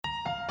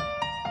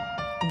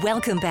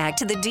Welcome back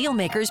to the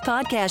Dealmakers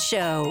Podcast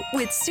Show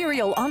with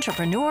serial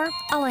entrepreneur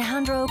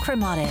Alejandro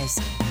Cremades,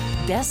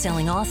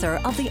 best-selling author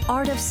of The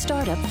Art of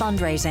Startup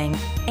Fundraising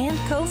and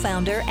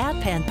co-founder at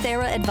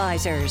Panthera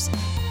Advisors.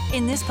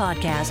 In this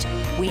podcast,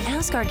 we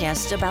ask our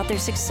guests about their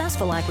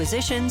successful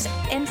acquisitions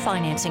and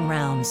financing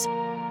rounds.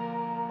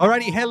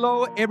 Alrighty,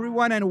 hello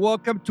everyone, and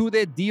welcome to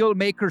the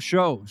Dealmaker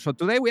Show. So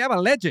today we have a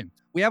legend.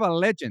 We have a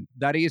legend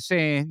that is,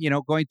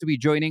 going to be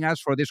joining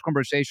us for this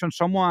conversation.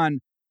 Someone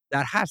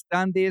that has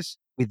done this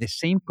with the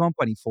same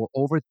company for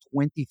over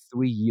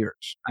 23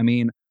 years. I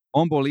mean,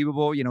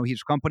 unbelievable.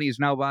 His company is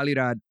now valued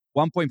at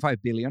 1.5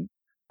 billion.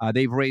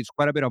 They've raised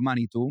quite a bit of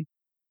money too.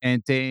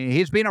 And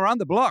he's been around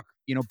the block,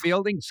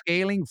 building,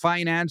 scaling,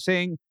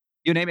 financing,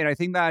 you name it. I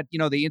think that,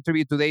 the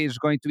interview today is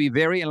going to be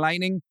very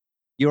enlightening.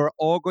 You're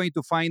all going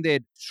to find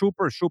it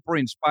super, super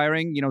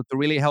inspiring, to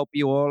really help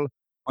you all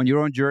on your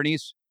own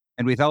journeys.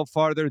 And without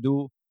further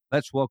ado,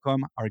 let's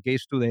welcome our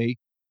guest today,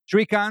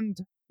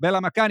 Srikanth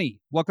Velamakanni.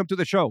 Welcome to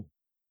the show.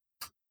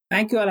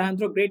 Thank you,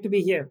 Alejandro. Great to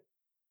be here.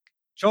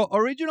 So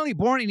originally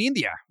born in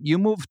India, you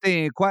moved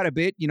quite a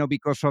bit,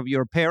 because of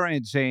your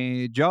parents'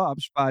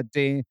 jobs. But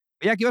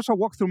give us a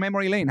walk through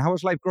memory lane. How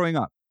was life growing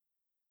up?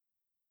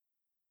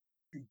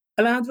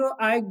 Alejandro,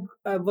 I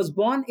was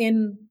born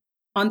in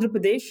Andhra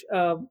Pradesh,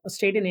 a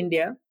state in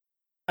India.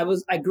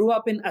 I grew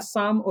up in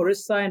Assam,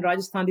 Orissa, and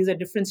Rajasthan. These are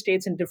different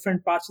states in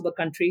different parts of the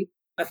country.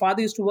 My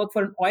father used to work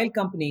for an oil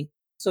company.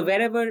 So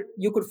wherever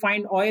you could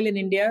find oil in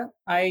India,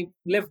 I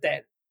lived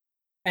there.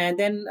 And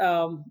then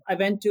I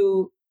went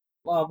to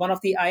one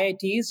of the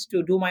IITs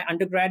to do my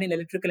undergrad in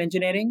electrical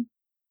engineering.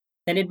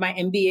 Then did my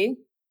MBA.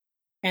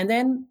 And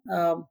then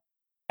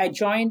I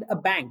joined a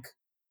bank.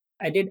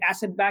 I did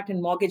asset-backed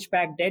and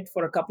mortgage-backed debt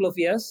for a couple of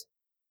years.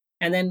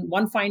 And then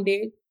one fine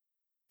day,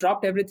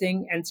 dropped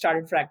everything and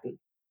started Fractal.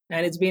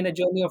 And it's been a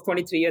journey of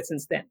 23 years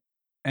since then.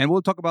 And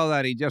we'll talk about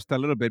that in just a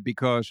little bit,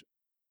 because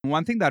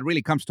one thing that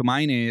really comes to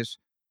mind is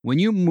when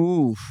you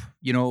move,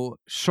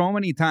 so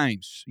many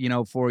times,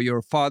 for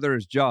your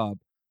father's job,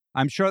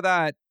 I'm sure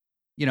that,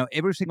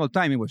 every single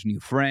time it was new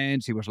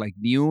friends, it was like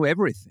new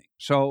everything.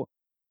 So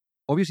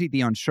obviously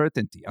the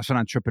uncertainty, as an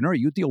entrepreneur,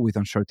 you deal with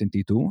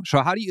uncertainty too.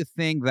 So how do you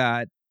think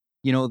that,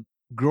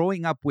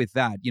 growing up with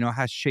that,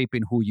 has shaped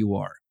in who you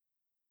are?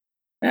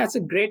 That's a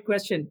great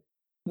question.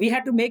 We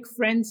had to make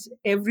friends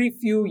every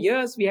few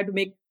years. We had to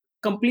make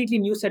completely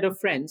new set of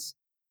friends.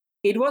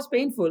 It was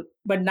painful,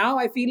 but now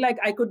I feel like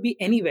I could be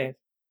anywhere.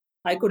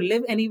 I could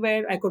live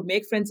anywhere. I could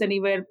make friends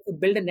anywhere,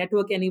 build a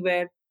network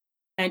anywhere,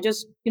 and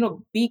just,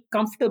 be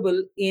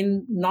comfortable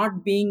in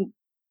not being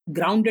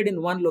grounded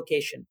in one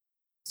location.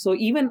 So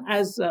even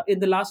as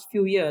in the last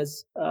few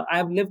years,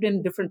 I've lived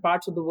in different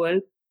parts of the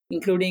world,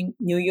 including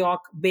New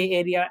York, Bay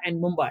Area,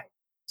 and Mumbai.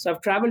 So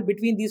I've traveled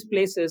between these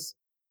places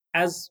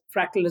as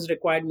Fractal has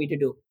required me to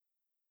do.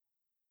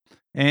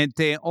 And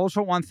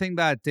also one thing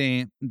that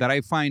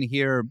I find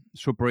here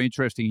super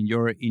interesting in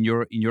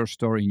your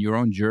story, in your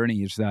own journey,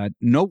 is that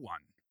no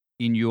one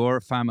in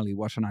your family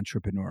was an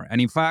entrepreneur.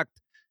 And in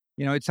fact,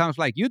 it sounds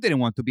like you didn't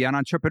want to be an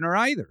entrepreneur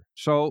either.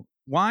 So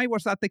why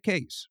was that the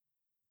case?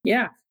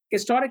 Yeah,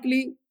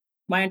 historically,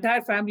 my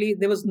entire family,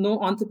 there was no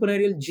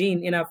entrepreneurial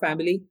gene in our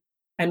family.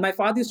 And my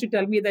father used to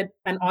tell me that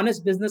an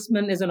honest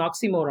businessman is an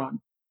oxymoron.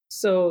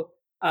 So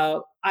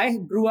I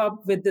grew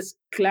up with this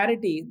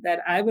clarity that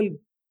I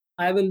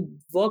will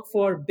work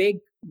for big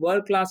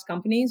world-class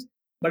companies,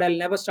 but I'll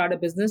never start a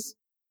business.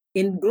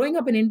 In growing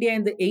up in India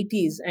in the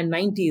 80s and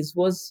 90s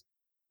was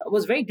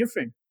very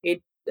different.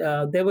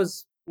 There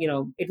was,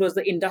 it was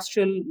the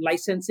industrial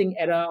licensing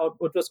era, or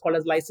what was called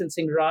as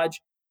licensing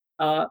Raj.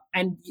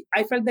 And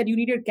I felt that you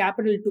needed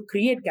capital to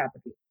create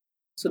capital.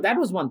 So that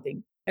was one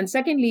thing. And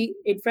secondly,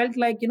 it felt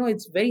like,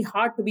 it's very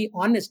hard to be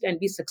honest and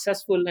be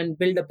successful and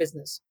build a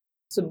business.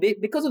 So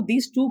because of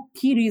these two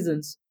key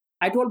reasons,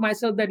 I told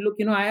myself that, look,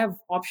 I have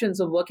options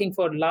of working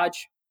for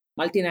large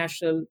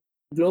multinational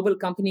global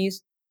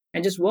companies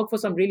and just work for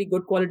some really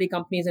good quality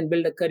companies and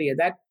build a career.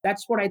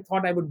 That's what I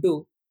thought I would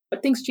do.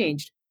 But things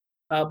changed.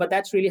 But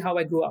that's really how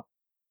I grew up.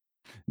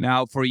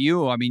 Now, for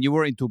you, I mean, you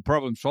were into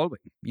problem solving.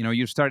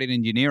 You started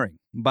engineering,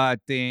 but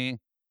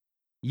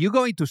you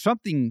go into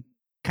something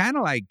kind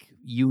of like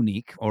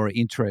unique or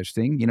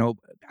interesting.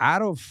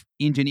 Out of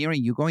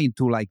engineering, you go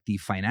into like the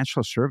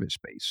financial service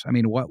space. I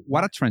mean,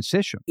 what a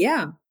transition.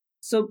 Yeah.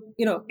 So,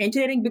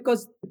 engineering,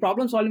 because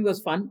problem solving was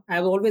fun.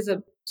 I was always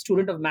a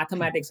student of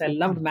mathematics. I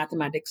loved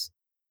mathematics.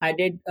 I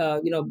did,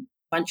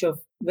 bunch of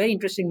very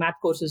interesting math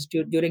courses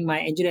during my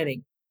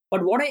engineering.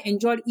 But what I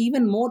enjoyed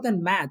even more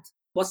than math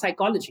was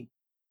psychology.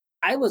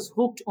 I was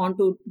hooked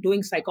onto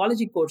doing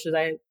psychology courses.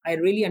 I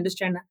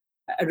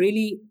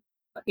really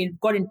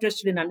got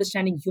interested in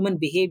understanding human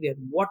behavior,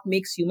 what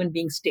makes human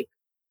beings tick.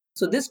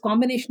 So this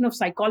combination of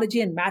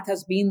psychology and math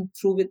has been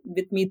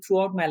with me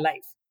throughout my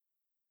life.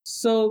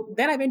 So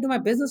then I went to my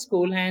business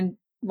school, and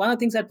one of the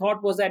things I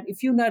thought was that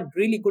if you're not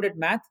really good at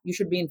math, you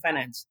should be in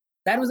finance.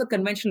 That was a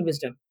conventional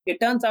wisdom. It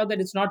turns out that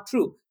it's not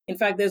true. In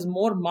fact, there's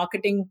more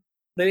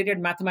marketing-related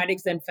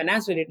mathematics than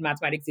finance-related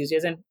mathematics these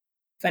days. And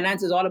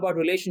finance is all about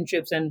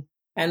relationships and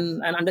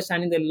and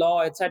understanding the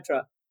law,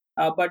 etc.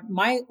 But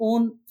my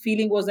own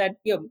feeling was that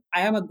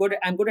I'm good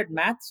at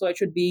math, so I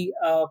should be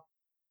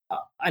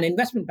an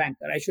investment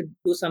banker. I should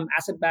do some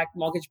asset-backed,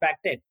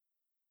 mortgage-backed debt.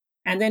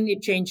 And then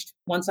it changed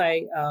once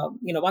I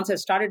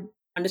started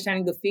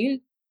understanding the field.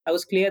 I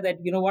was clear that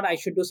what, I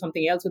should do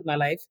something else with my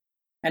life.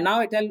 And now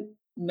I tell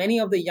many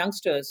of the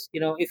youngsters,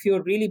 if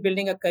you're really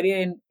building a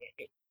career,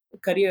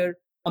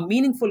 a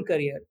meaningful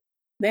career,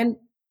 then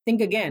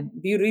think again.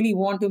 Do you really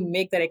want to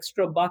make that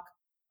extra buck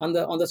on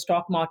the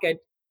stock market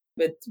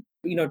with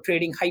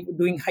doing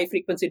high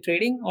frequency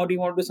trading, or do you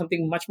want to do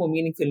something much more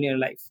meaningful in your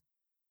life?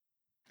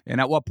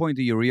 And at what point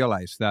do you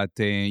realize that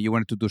you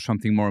wanted to do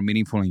something more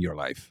meaningful in your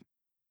life?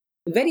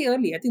 Very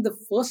early. I think the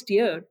first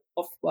year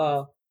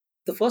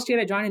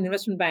I joined an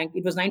investment bank,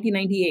 it was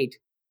 1998.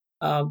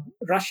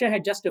 Russia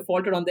had just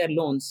defaulted on their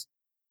loans.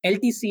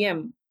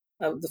 LTCM,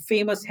 the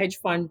famous hedge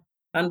fund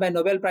run by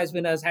Nobel Prize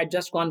winners, had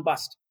just gone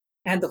bust,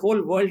 and the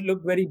whole world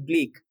looked very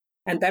bleak.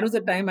 And that was the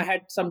time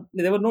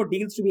there were no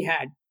deals to be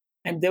had,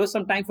 and there was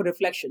some time for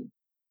reflection.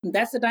 And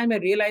that's the time I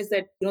realized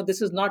that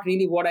this is not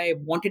really what I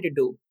wanted to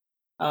do.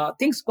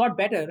 Things got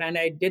better, and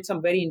I did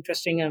some very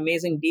interesting and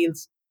amazing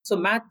deals. So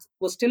math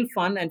was still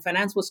fun, and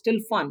finance was still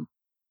fun,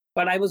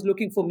 but I was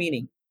looking for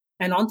meaning.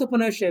 And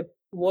entrepreneurship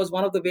was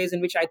one of the ways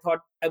in which I thought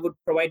I would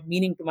provide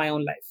meaning to my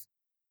own life.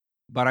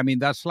 But I mean,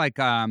 that's like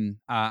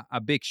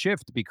a big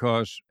shift,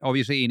 because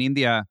obviously in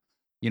India,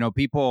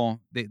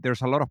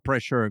 there's a lot of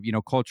pressure,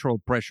 cultural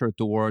pressure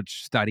towards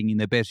studying in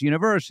the best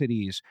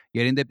universities,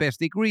 getting the best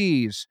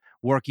degrees,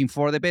 working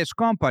for the best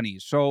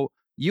companies. So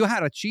you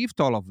had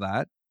achieved all of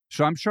that.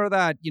 So I'm sure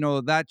that,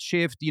 that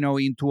shift,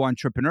 into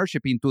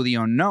entrepreneurship, into the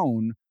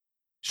unknown,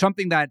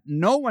 something that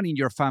no one in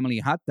your family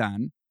had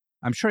done,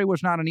 I'm sure it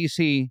was not an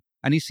easy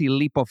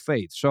leap of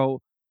faith. So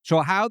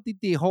how did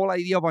the whole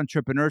idea of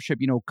entrepreneurship,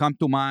 come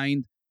to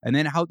mind? And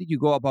then how did you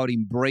go about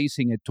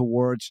embracing it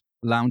towards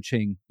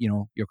launching,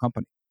 your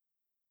company?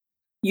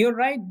 You're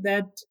right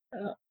that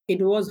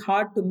it was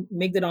hard to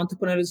make that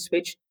entrepreneurial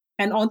switch.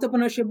 And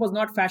entrepreneurship was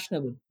not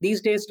fashionable. These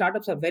days,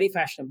 startups are very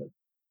fashionable.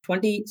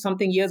 20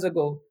 something years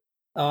ago,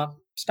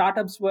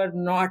 startups were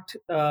not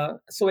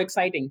so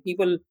exciting.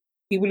 People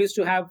used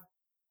to have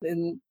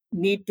the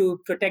need to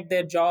protect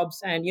their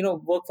jobs and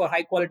work for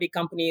high quality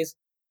companies.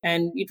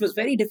 And it was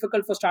very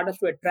difficult for startups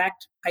to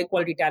attract high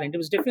quality talent. It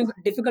was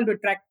difficult to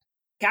attract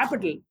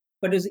capital,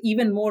 but it was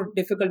even more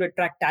difficult to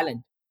attract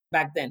talent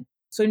back then.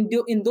 So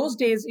in those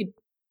days,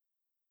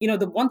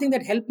 the one thing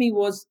that helped me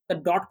was the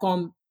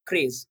dot-com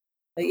craze.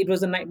 It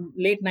was the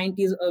late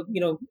 90s,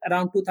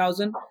 around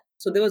 2000.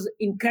 So there was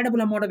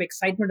incredible amount of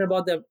excitement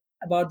about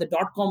the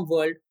dot-com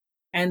world.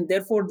 And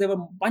therefore, there were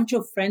a bunch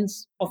of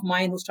friends of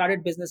mine who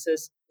started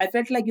businesses. I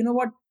felt like,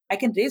 what, I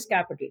can raise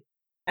capital.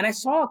 And I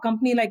saw a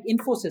company like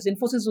Infosys.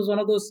 Infosys was one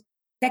of those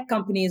tech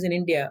companies in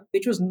India,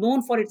 which was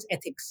known for its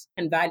ethics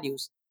and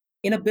values.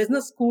 In a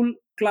business school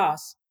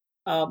class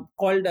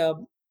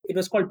it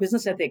was called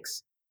Business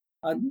Ethics,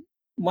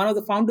 one of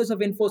the founders of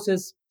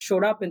Infosys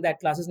showed up in that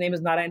class. His name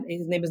is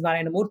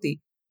Narayana Murthy,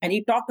 and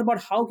he talked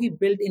about how he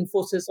built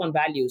Infosys on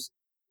values.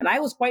 And I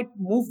was quite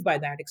moved by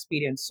that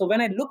experience. So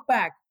when I look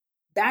back,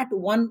 that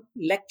one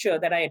lecture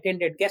that I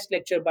attended, guest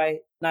lecture by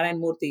Narayana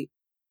Murthy,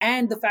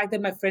 and the fact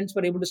that my friends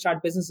were able to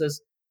start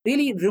businesses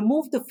really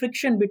removed the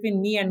friction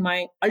between me and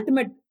my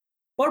ultimate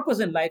purpose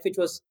in life, which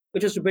was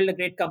to build a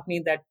great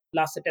company that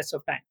lasts the test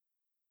of time.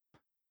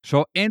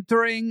 So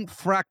entering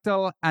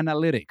fractal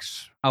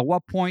analytics, at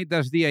what point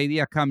does the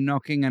idea come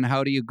knocking, and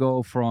how do you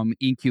go from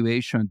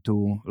incubation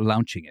to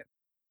launching it?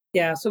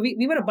 Yeah, so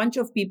we were a bunch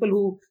of people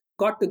who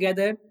got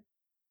together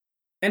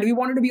and we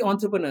wanted to be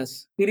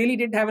entrepreneurs. We really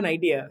didn't have an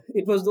idea.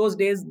 It was those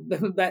days,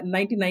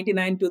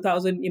 1999,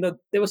 2000,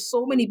 there were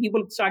so many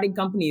people starting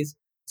companies.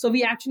 So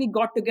we actually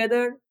got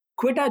together,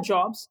 quit our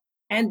jobs,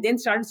 and then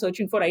started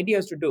searching for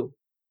ideas to do.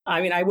 I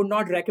mean, I would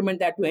not recommend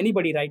that to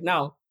anybody right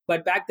now.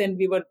 But back then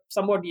we were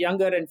somewhat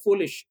younger and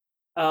foolish.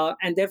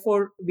 And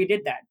therefore we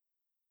did that.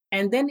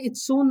 And then it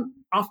soon,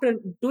 after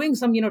doing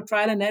some,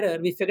 trial and error,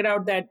 we figured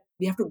out that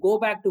we have to go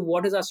back to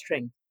what is our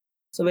strength.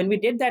 So when we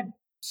did that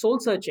soul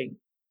searching,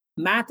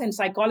 math and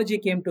psychology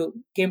came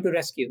to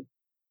rescue.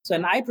 So,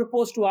 and I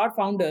proposed to our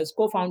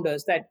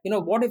co-founders, that,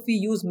 what if we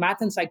use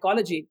math and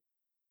psychology?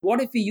 What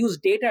if we use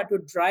data to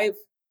drive,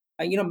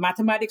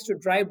 mathematics to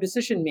drive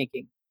decision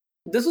making?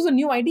 This was a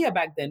new idea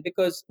back then,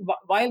 because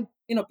while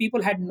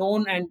people had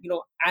known, and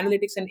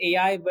analytics and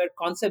AI were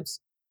concepts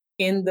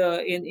in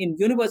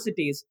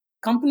universities,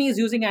 companies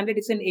using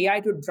analytics and AI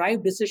to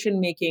drive decision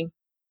making,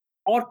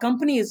 or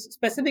companies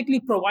specifically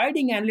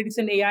providing analytics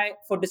and AI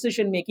for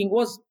decision making,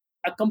 was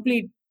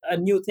a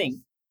new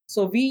thing.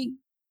 So we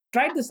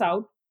tried this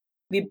out.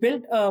 We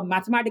built a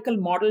mathematical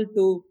model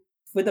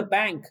with a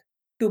bank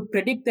to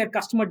predict their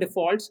customer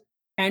defaults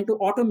and to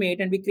automate.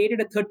 And we created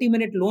a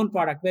 30-minute loan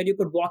product where you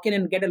could walk in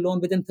and get a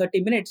loan within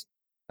 30 minutes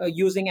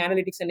using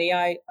analytics and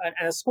AI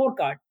and a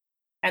scorecard.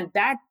 And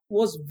that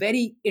was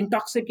very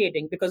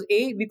intoxicating, because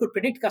we could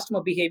predict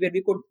customer behavior.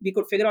 We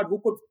could figure out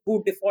who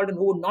would default and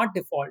who would not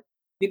default.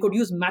 We could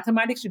use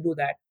mathematics to do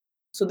that.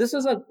 So this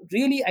was a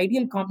really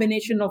ideal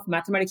combination of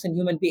mathematics and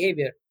human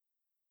behavior.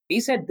 We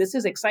said, this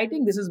is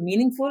exciting, this is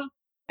meaningful,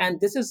 and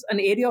this is an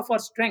area of our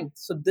strength.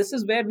 So this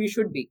is where we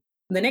should be.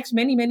 In the next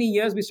many, many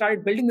years, we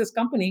started building this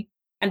company.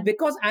 And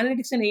because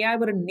analytics and AI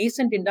were in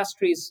nascent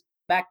industries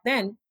back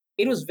then,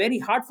 it was very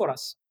hard for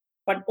us.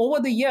 But over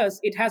the years,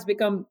 it has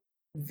become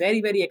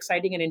very, very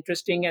exciting and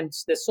interesting. And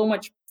there's so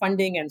much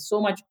funding and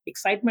so much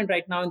excitement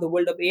right now in the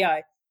world of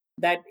AI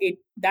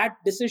that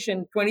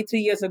decision 23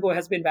 years ago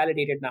has been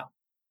validated now.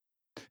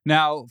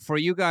 Now, for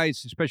you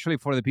guys, especially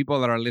for the people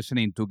that are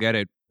listening to get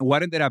it,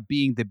 what ended up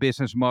being the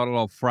business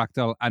model of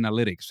Fractal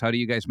Analytics? How do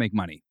you guys make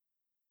money?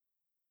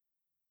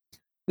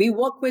 We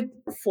work with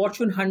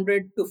Fortune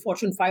 100 to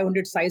Fortune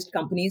 500 sized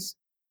companies.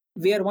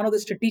 We are one of the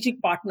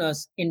strategic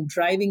partners in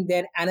driving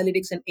their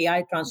analytics and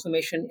AI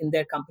transformation in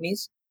their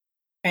companies.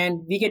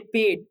 And we get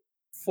paid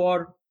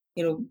for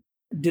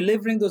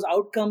delivering those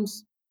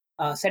outcomes,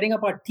 setting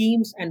up our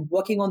teams and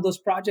working on those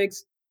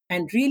projects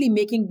and really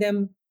making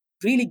them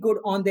really good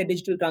on their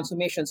digital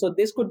transformation. So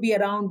this could be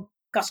around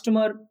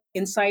customer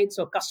insights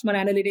or customer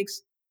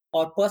analytics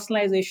or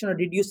personalization or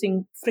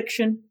reducing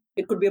friction.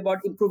 It could be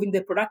about improving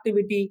their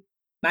productivity,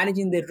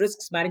 managing their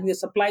risks, managing their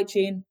supply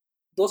chain,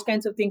 those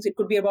kinds of things. It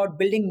could be about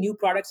building new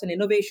products and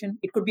innovation.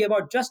 It could be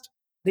about just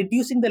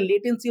reducing the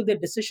latency of their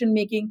decision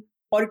making,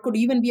 or it could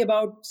even be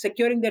about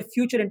securing their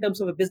future in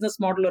terms of a business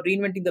model or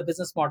reinventing the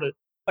business model.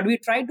 But we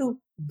try to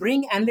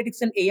bring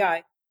analytics and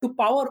AI to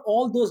power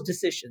all those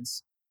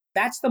decisions.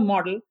 That's the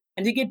model.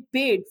 And we get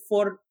paid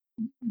for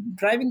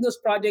driving those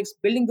projects,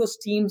 building those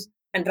teams,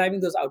 and driving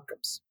those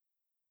outcomes.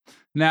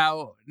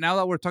 Now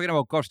that we're talking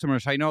about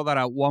customers, I know that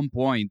at one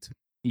point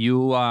you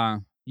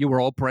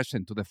were all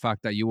present to the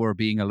fact that you were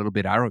being a little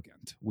bit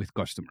arrogant with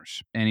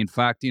customers. And in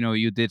fact,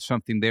 you did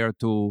something there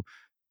to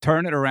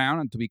turn it around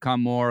and to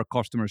become more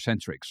customer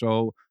centric.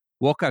 So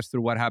walk us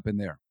through what happened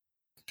there.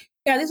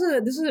 Yeah, this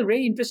is a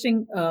very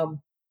interesting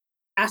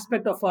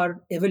aspect of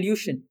our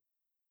evolution.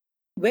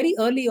 Very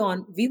early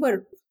on, we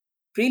were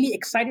really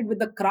excited with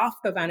the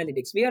craft of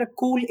analytics. We are a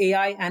cool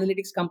AI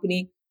analytics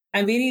company,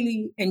 and we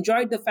really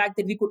enjoyed the fact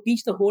that we could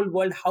teach the whole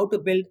world how to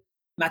build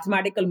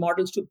mathematical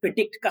models to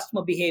predict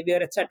customer behavior,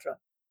 etc.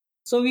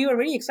 So we were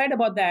very excited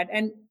about that.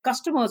 And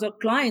customers or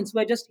clients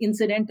were just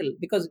incidental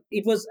because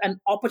it was an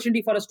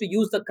opportunity for us to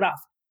use the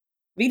craft.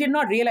 We did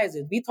not realize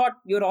it. We thought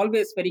we were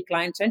always very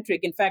client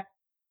centric. In fact,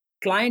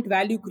 client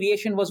value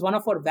creation was one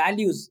of our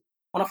values,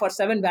 one of our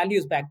 7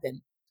 values back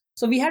then.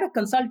 So we had a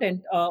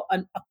consultant, a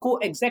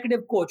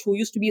executive coach who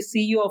used to be a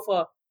CEO of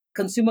a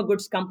consumer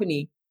goods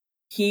company.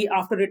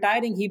 After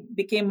retiring, he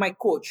became my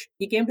coach.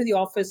 He came to the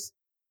office.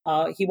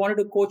 He wanted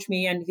to coach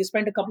me, and he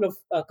spent a couple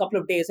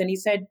of days. And he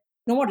said,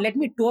 "You know what? Let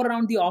me tour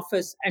around the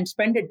office and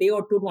spend a day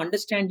or two to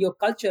understand your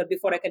culture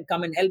before I can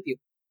come and help you."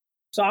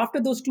 So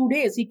after those 2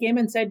 days, he came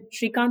and said,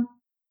 "Srikanth,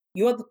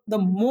 you are the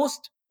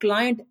most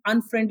client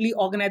unfriendly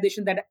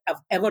organization that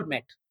I've ever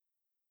met."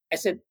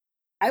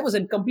 I was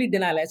in complete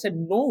denial. I said,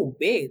 "No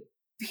way.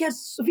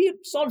 We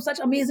solve such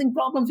amazing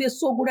problems. We are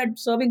so good at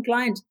serving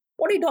clients.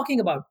 What are you talking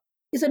about?"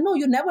 He said, "No,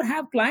 you never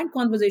have client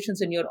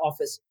conversations in your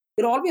office.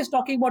 You're always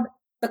talking about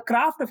the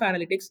craft of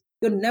analytics.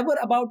 You're never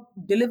about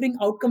delivering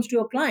outcomes to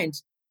your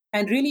clients.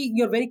 And really,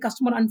 you're very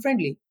customer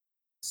unfriendly."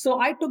 So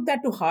I took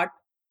that to heart.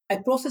 I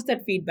processed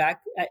that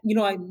feedback.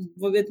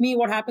 With me,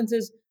 what happens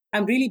is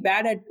I'm really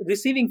bad at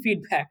receiving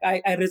feedback.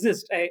 I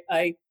resist.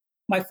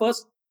 My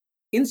first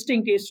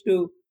instinct is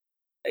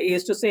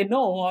to say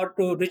no or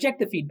to reject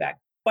the feedback.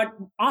 But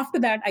after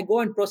that, I go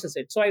and process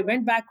it. So I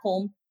went back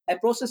home. I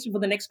processed it for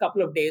the next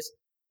couple of days.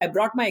 I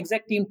brought my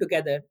exec team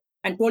together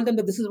and told them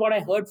that this is what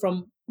I heard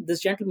from this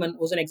gentleman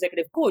who's an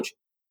executive coach,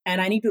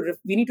 and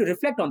we need to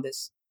reflect on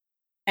this.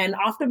 And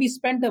after we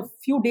spent a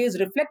few days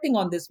reflecting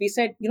on this, we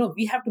said,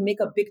 we have to make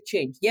a big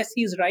change. Yes,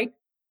 he's right,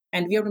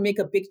 and we have to make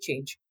a big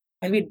change.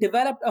 And we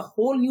developed a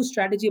whole new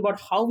strategy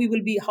about how we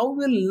will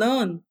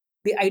learn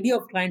the idea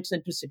of client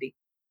centricity.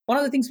 One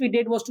of the things we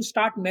did was to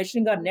start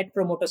measuring our net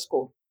promoter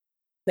score,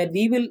 that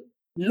we will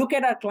look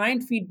at our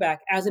client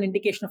feedback as an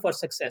indication of our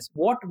success.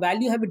 What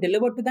value have we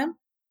delivered to them?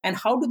 And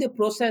how do they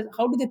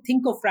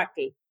think of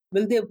Fractal?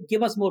 Will they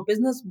give us more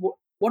business?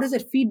 What is their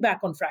feedback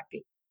on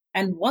Fractal?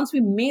 And once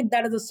we made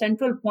that as a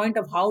central point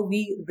of how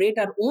we rate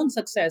our own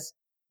success,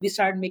 we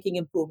started making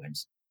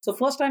improvements. So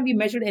first time we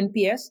measured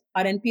NPS,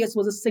 our NPS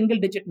was a single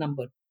digit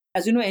number.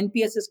 As you know,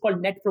 NPS is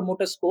called Net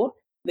Promoter Score,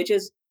 which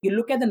is you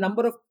look at the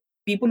number of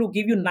people who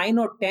give you 9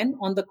 or 10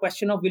 on the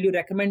question of will you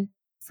recommend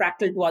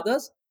Fractal to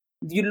others.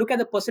 You look at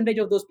the percentage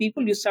of those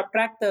people, you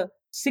subtract the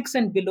 6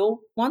 and below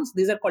ones.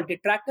 These are called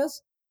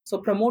detractors. So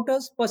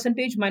promoters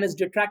percentage minus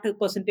detractor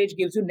percentage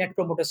gives you Net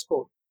Promoter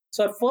Score.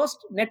 So our first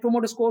Net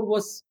Promoter Score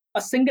was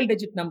a single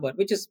digit number,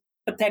 which is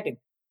pathetic.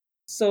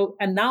 So,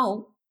 and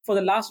now for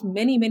the last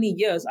many, many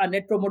years, our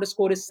Net Promoter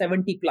Score is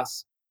 70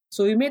 plus.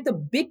 So we made the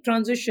big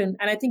transition.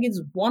 And I think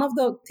it's one of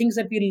the things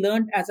that we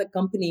learned as a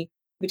company,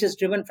 which has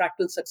driven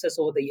Fractal's success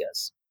over the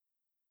years.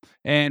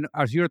 And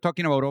as you're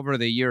talking about over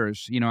the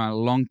years,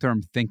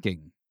 long-term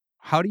thinking,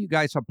 how do you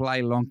guys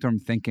apply long-term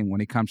thinking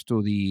when it comes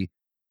to the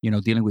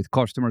dealing with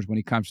customers when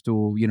it comes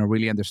to,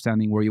 really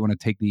understanding where you want to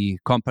take the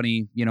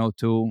company,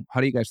 to.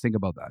 How do you guys think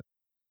about that?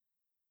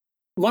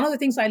 One of the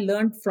things I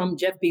learned from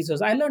Jeff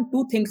Bezos, I learned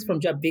two things from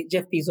Jeff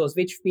Bezos,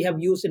 which we have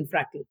used in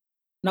Fractal.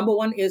 Number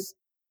one is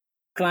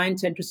client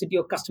centricity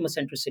or customer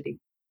centricity.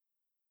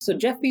 So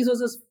Jeff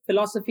Bezos'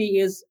 philosophy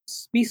is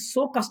be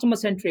so customer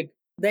centric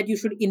that you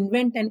should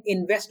invent and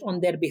invest on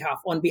their behalf,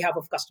 on behalf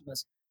of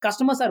customers.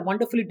 Customers are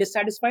wonderfully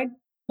dissatisfied,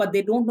 but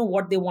they don't know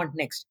what they want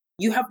next.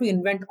 You have to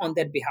invent on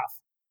their behalf.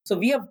 So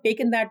we have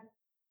taken that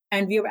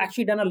and we have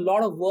actually done a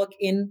lot of work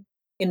in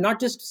not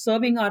just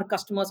serving our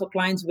customers or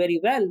clients very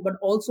well, but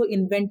also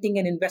inventing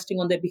and investing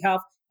on their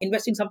behalf,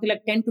 investing something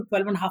like 10 to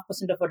 12.5%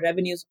 of our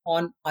revenues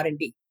on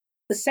R&D.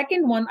 The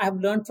second one I've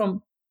learned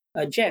from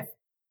Jeff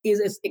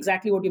is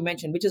exactly what you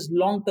mentioned, which is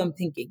long-term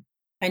thinking.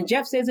 And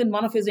Jeff says in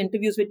one of his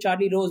interviews with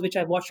Charlie Rose, which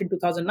I watched in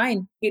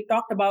 2009, he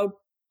talked about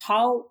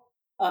how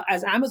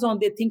as Amazon,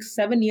 they think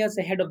 7 years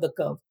ahead of the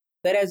curve.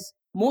 Whereas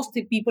most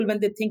people,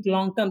 when they think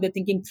long-term, they're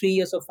thinking 3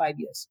 years or 5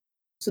 years.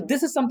 So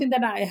this is something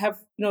that I have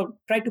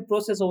tried to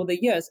process over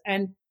the years.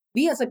 And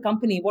we as a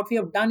company, what we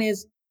have done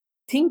is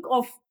think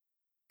of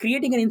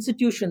creating an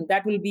institution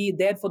that will be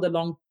there for the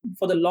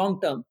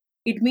long term.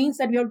 It means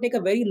that we have to take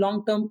a very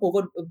long-term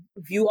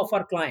overview of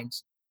our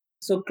clients.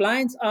 So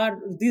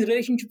these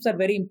relationships are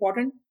very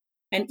important.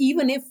 And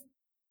even if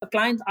a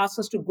client asks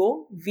us to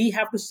go, we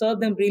have to serve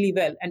them really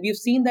well. And we've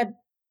seen that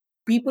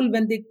people,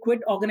 when they quit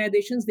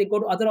organizations, they go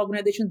to other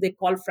organizations, they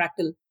call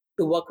Fractal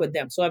to work with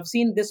them. So I've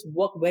seen this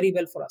work very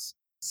well for us.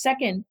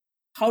 Second,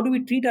 how do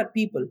we treat our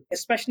people,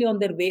 especially on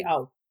their way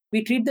out?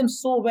 We treat them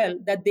so well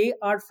that they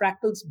are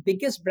Fractal's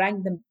biggest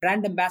brand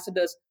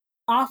ambassadors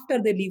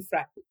after they leave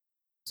Fractal.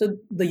 So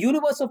the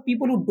universe of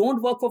people who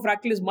don't work for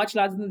Fractal is much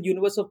larger than the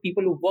universe of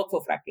people who work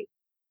for Fractal.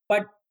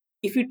 But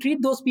if you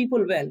treat those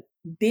people well,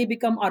 they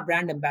become our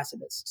brand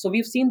ambassadors. So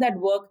we've seen that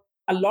work.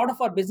 A lot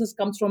of our business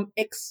comes from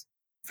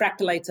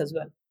ex-Fractalites as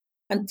well.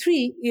 And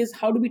three is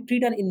how do we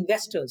treat our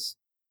investors,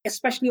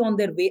 especially on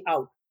their way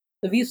out?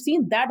 So we've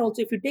seen that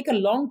also. If you take a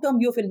long-term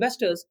view of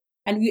investors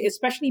and we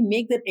especially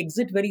make their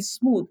exit very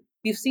smooth,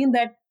 we've seen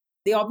that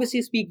they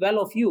obviously speak well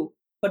of you,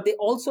 but they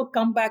also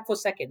come back for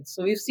seconds.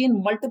 So we've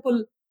seen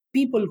multiple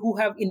people who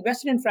have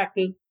invested in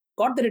Fractal,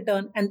 got the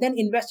return, and then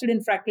invested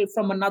in Fractal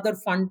from another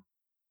fund,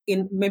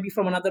 maybe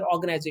from another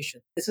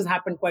organization. This has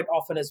happened quite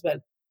often as well.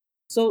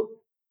 So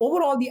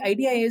overall, the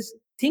idea is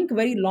think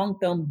very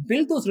long-term,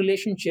 build those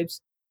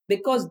relationships,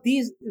 because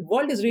the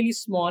world is really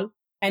small.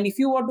 And if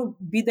you want to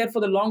be there for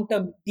the long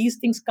term, these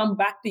things come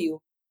back to you.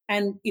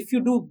 And if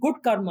you do good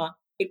karma,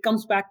 it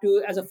comes back to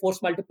you as a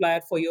force multiplier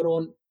for your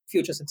own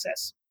future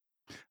success.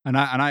 And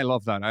I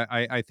love that.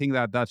 I think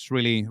that that's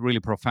really, really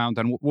profound.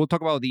 And we'll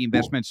talk about the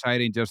investment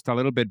side in just a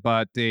little bit.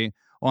 But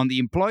on the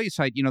employee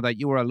side, that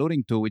you were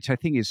alluding to, which I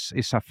think is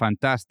a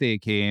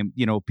fantastic,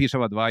 piece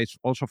of advice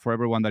also for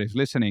everyone that is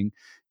listening.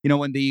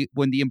 When the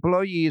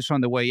employee is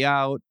on the way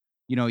out,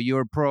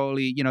 you're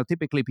probably,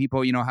 typically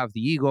people, have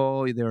the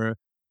ego, either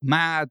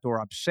mad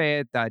or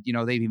upset that,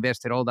 they've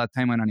invested all that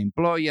time on an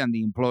employee and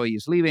the employee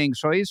is leaving.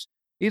 So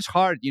it's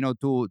hard,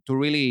 to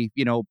really,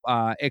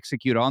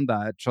 execute on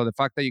that. So the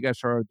fact that you guys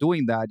are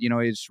doing that,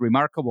 is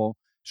remarkable.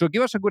 So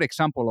give us a good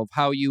example of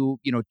how you,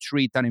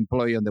 treat an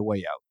employee on the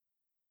way out.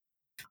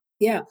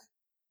 Yeah.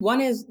 One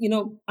is,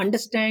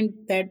 understand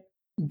that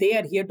they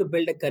are here to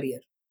build a career.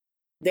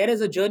 There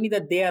is a journey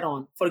that they are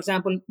on. For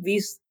example,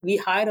 we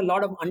hire a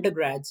lot of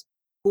undergrads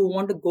who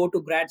want to go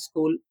to grad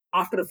school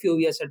after a few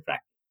years at Fractal.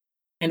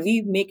 And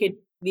we make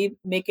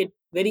it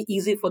very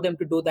easy for them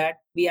to do that.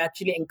 We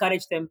actually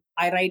encourage them.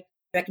 I write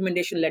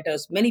recommendation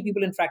letters. Many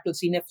people in Fractal,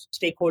 senior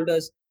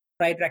stakeholders,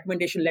 write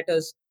recommendation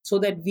letters so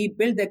that we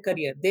build their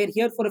career. They're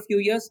here for a few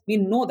years. We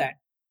know that.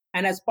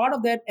 And as part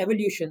of that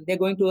evolution, they're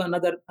going to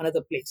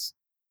another place.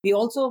 We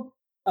also,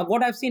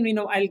 what I've seen,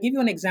 I'll give you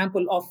an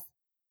example of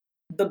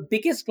the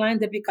biggest client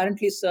that we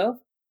currently serve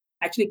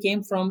actually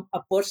came from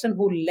a person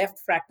who left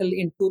Fractal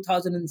in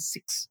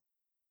 2006.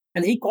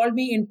 And he called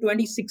me in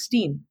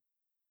 2016.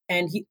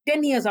 And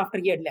 10 years after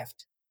he had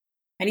left.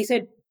 And he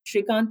said,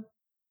 Srikanth,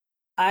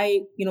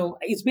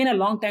 it's been a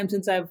long time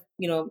since I've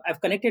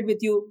connected with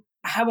you.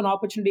 I have an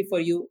opportunity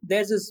for you.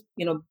 There's this,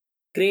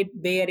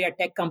 great Bay Area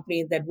tech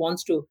company that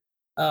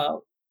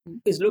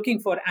is looking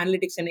for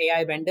analytics and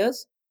AI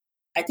vendors.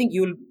 I think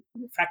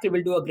Fractal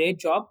will do a great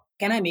job.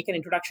 Can I make an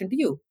introduction to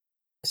you?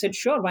 I said,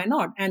 sure, why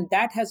not? And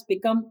that has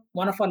become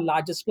one of our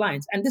largest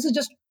clients. And this is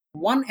just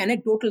one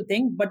anecdotal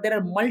thing, but there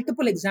are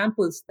multiple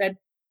examples that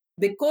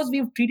because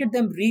we've treated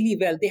them really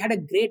well, they had a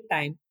great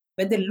time.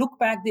 When they look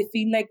back, they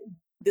feel like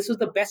this was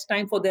the best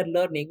time for their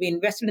learning. We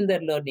invested in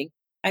their learning.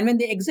 And when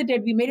they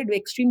exited, we made it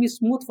extremely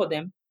smooth for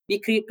them. We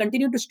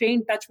continued to stay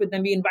in touch with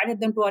them. We invited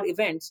them to our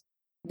events.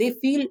 They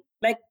feel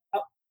like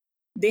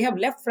they have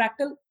left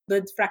Fractal,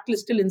 but Fractal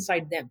is still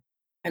inside them.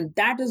 And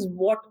that is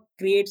what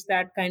creates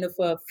that kind of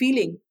a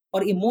feeling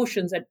or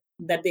emotions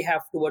that they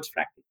have towards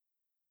Fractal.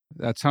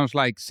 That sounds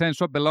like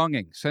sense of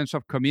belonging, sense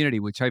of community,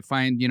 which I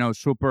find,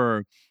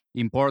 super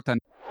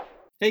important.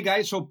 Hey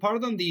guys, so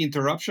pardon the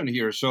interruption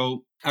here.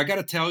 So I got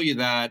to tell you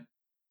that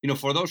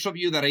for those of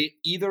you that are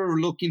either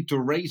looking to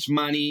raise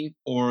money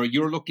or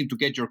you're looking to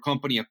get your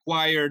company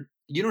acquired,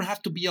 you don't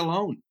have to be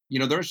alone.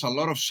 There's a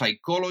lot of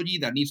psychology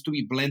that needs to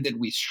be blended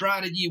with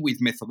strategy,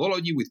 with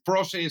methodology, with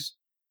process.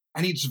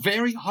 And it's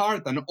very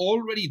hard. And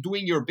already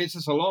doing your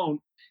business alone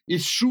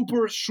is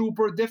super,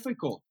 super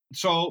difficult.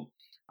 So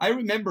I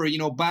remember,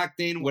 back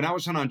then when I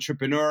was an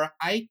entrepreneur,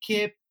 I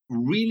kept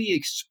really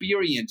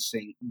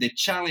experiencing the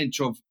challenge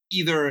of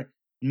either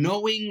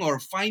knowing or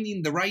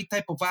finding the right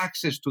type of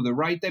access to the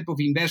right type of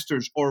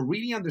investors, or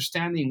really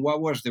understanding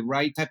what was the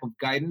right type of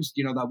guidance,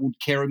 that would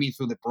carry me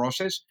through the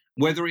process,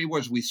 whether it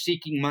was with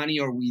seeking money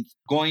or with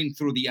going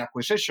through the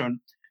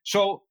acquisition.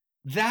 So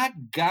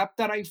that gap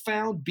that I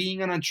found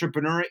being an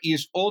entrepreneur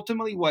is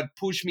ultimately what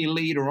pushed me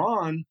later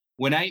on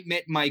when I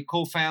met my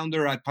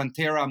co-founder at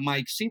Pantera,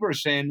 Mike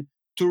Severson,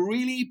 to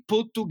really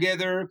put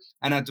together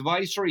an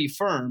advisory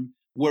firm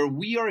where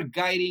we are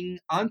guiding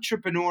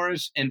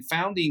entrepreneurs and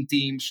founding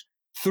teams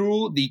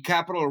through the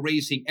capital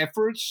raising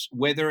efforts,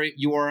 whether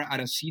you are at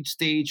a seed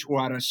stage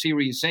or at a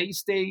Series A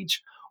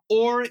stage,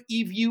 or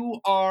if you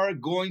are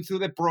going through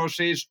the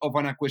process of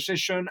an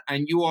acquisition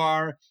and you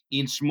are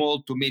in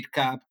small to mid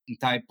cap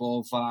type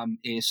of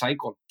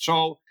cycle.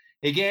 So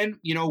again,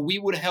 we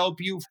would help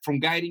you from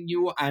guiding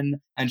you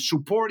and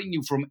supporting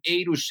you from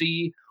A to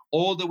C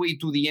all the way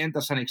to the end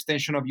as an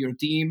extension of your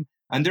team.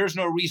 And there's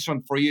no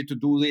reason for you to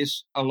do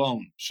this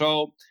alone.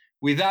 So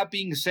with that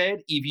being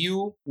said, if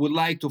you would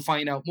like to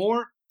find out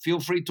more, feel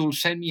free to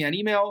send me an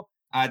email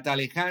at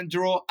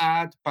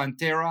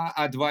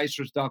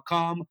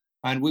alejandro@panteraadvisors.com,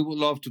 and we would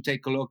love to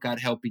take a look at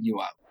helping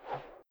you out.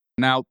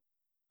 Now,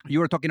 you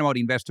were talking about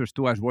investors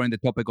too, as we're in the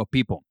topic of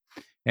people.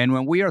 And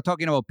when we are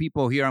talking about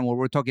people here and when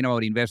we're talking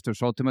about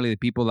investors, ultimately the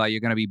people that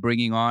you're going to be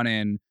bringing on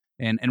and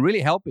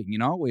really helping,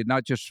 with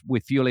not just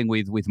with fueling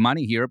with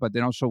money here, but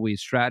then also with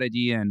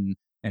strategy and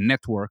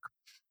network.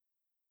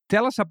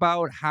 Tell us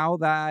about how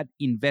that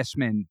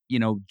investment,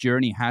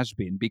 journey has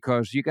been,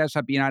 because you guys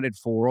have been at it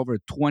for over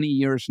 20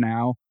 years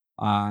now.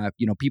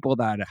 People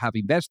that have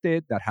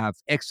invested, that have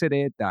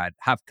exited, that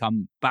have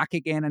come back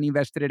again and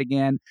invested it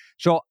again.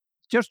 So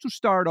just to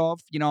start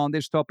off, on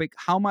this topic,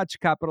 how much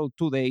capital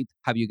to date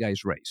have you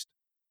guys raised?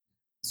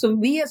 So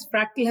we as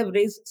Fractal have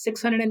raised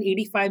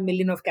 685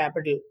 million of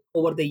capital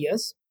over the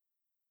years.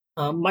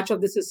 Much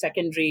of this is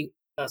secondary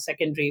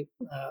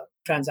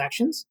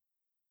transactions.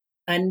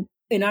 And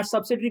in our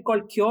subsidiary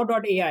called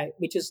Cure.ai,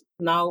 which is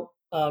now,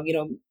 we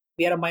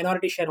are a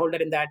minority shareholder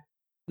in that.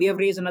 We have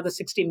raised another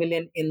 60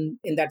 million in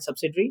that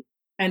subsidiary.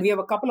 And we have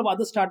a couple of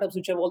other startups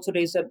which have also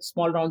raised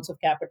small rounds of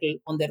capital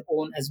on their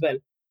own as well.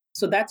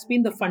 So that's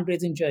been the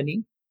fundraising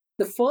journey.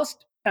 The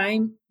first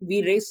time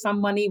we raised some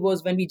money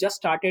was when we just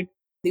started.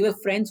 There were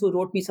friends who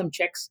wrote me some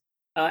checks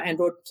and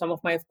wrote some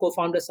of my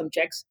co-founders some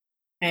checks.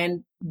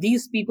 And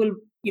these people,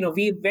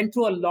 we went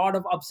through a lot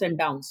of ups and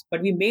downs,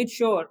 but we made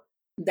sure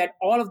that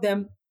all of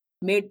them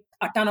made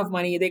a ton of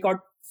money. They got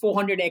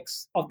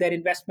 400x of their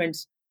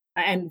investments.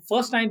 And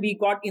first time we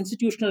got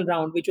institutional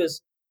round, which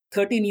was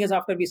 13 years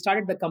after we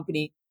started the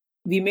company,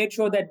 we made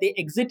sure that they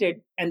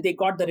exited and they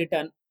got the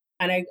return.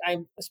 And I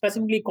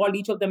specifically called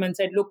each of them and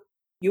said, look,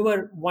 you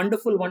were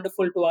wonderful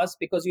to us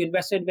because you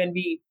invested when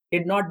we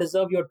did not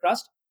deserve your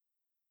trust.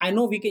 I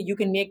know you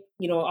can make,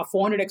 a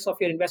 400x of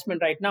your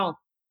investment right now.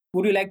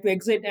 Would you like to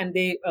exit? And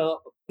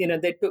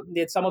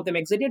some of them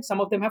exited.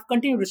 Some of them have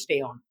continued to stay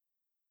on.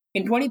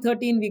 In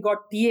 2013, we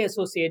got TA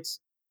Associates,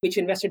 which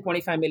invested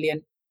 25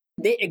 million.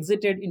 They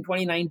exited in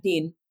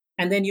 2019.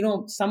 And then,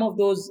 some of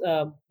those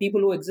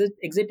people who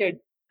exited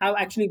have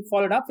actually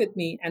followed up with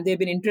me, and they've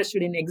been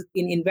interested in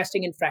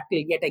investing in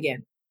Fractal yet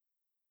again.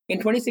 In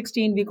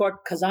 2016, we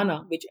got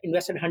Khazanah, which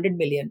invested 100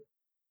 million.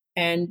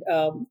 And,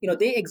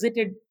 they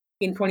exited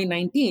in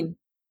 2019.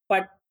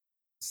 But,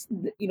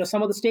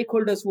 some of the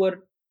stakeholders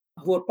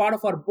who are part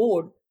of our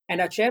board and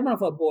our chairman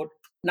of our board,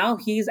 now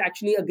he's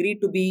actually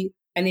agreed to be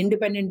an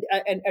independent,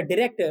 a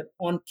director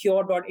on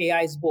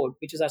Cure.ai's board,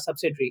 which is our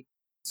subsidiary.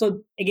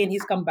 So again,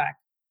 he's come back.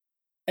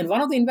 And one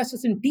of the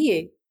investors in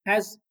TA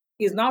is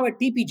now at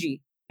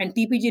TPG, and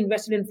TPG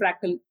invested in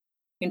Fractal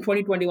in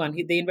 2021.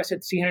 They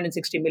invested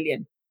 360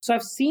 million. So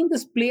I've seen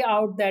this play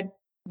out that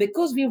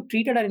because we've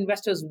treated our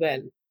investors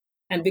well,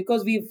 and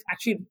because we've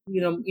actually,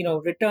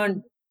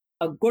 returned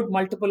a good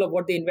multiple of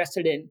what they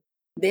invested in,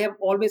 they have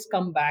always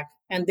come back.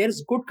 And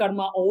there's good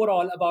karma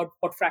overall about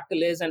what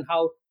Fractal is and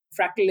how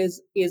Fractal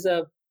is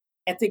a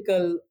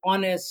ethical,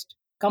 honest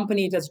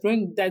company that's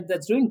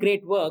doing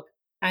great work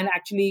and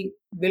actually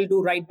will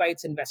do right by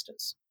its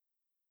investors.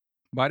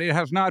 But it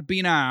has not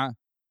been a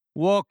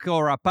walk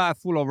or a path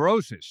full of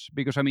roses,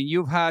 because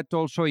you've had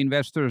also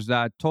investors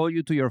that told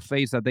you to your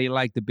face that they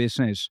like the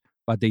business,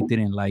 but they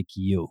didn't like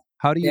you.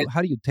 How do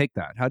you take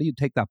that? How do you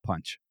take that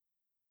punch?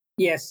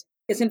 Yes.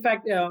 It's in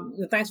fact,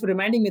 thanks for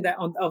reminding me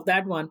of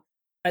that one.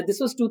 This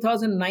was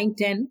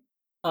 2009-10.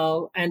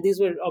 And these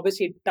were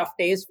obviously tough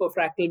days for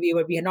Fractal.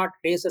 We had not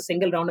raised a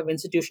single round of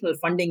institutional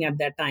funding at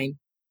that time.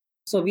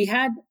 So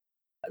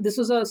this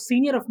was a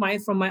senior of mine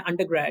from my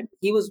undergrad.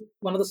 He was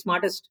one of the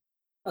smartest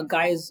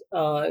guys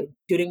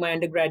during my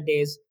undergrad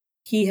days.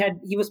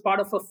 he was part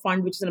of a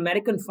fund which is an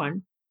American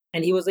fund,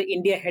 and he was the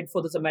India head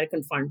for this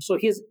American fund. So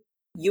his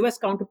US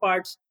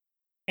counterparts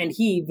and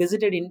he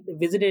visited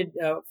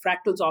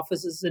Fractal's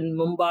offices in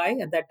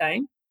Mumbai at that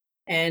time,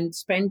 and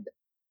spent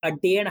a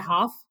day and a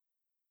half,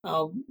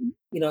 uh,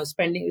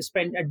 spent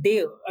a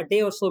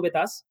day or so with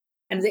us.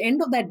 And at the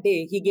end of that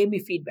day, he gave me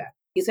feedback.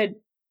 He said,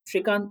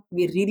 Srikanth,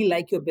 we really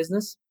like your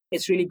business.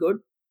 It's really good.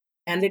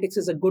 Analytics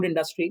is a good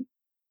industry.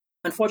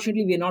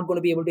 Unfortunately, we are not going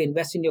to be able to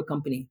invest in your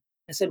company.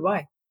 I said,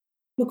 why?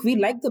 Look, we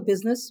like the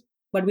business,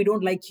 but we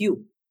don't like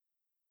you.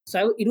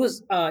 So it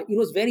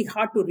was very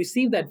hard to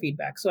receive that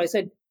feedback. So I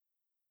said,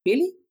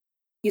 really?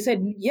 He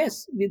said,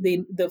 yes,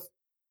 the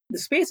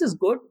space is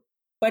good,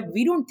 but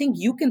we don't think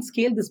you can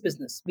scale this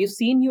business. We've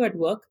seen you at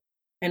work,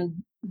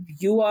 and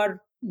you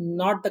are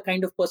not the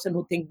kind of person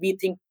who we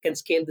think can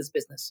scale this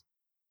business.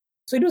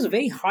 So it was a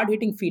very hard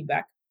hitting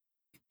feedback.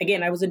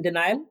 Again, I was in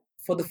denial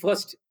for the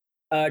first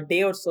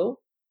day or so.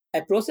 I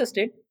processed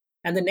it.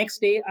 And the next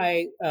day,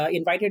 I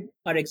invited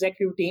our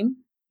executive team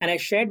and I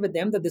shared with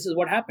them that this is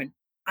what happened.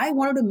 I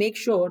wanted to make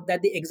sure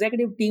that the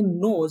executive team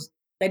knows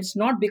that it's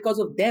not because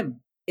of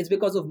them, it's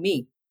because of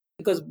me.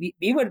 Because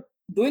we were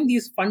doing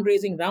these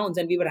fundraising rounds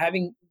and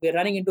we're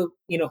running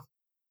into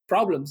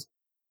problems.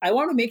 I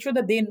want to make sure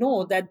that they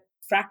know that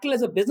Fractal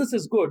as a business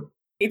is good.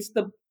 It's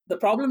the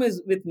problem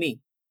is with me.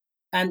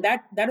 And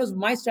that was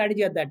my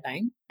strategy at that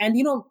time. And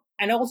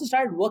and I also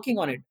started working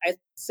on it.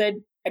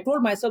 I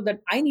told myself that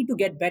I need to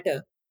get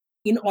better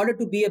in order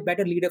to be a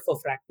better leader for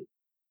Fractal,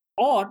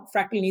 or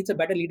Fractal needs a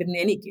better leader in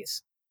any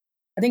case.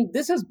 I think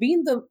this has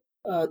been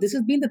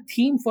the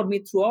theme for me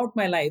throughout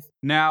my life.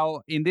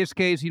 Now, in this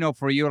case,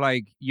 for you,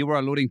 like you were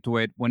alluding to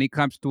it, when it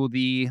comes to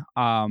the,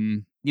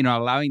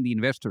 allowing the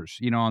investors,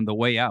 on the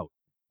way out,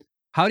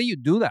 how do you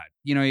do that?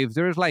 If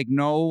there's like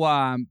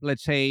no,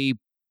 let's say,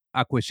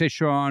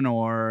 acquisition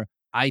or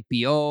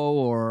IPO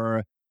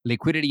or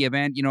liquidity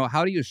event,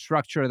 how do you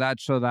structure that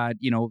so that,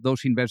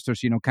 those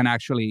investors, can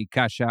actually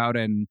cash out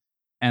and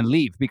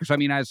leave? Because I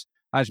mean, as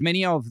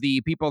many of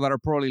the people that are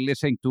probably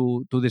listening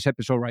to this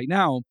episode right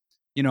now,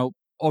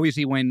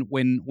 obviously when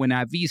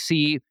a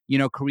VC,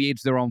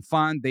 creates their own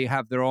fund, they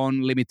have their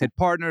own limited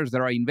partners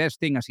that are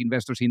investing as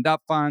investors in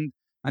that fund,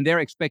 and they're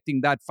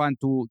expecting that fund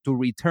to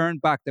return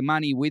back the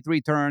money with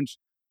returns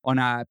on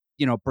a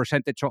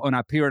percentage on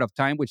a period of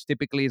time, which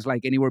typically is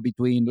like anywhere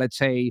between, let's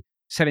say,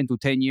 7 to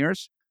 10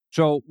 years.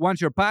 So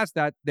once you're past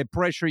that, the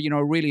pressure,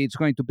 really it's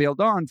going to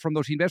build on from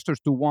those investors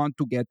to want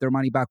to get their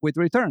money back with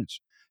returns.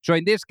 So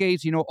in this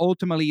case,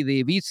 ultimately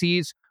the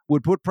VCs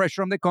would put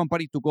pressure on the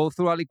company to go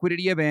through a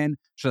liquidity event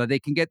so that they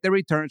can get the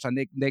returns and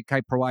they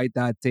can provide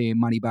that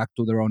money back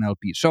to their own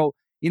LP. So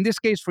in this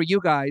case, for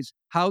you guys,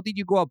 how did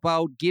you go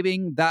about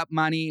giving that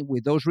money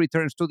with those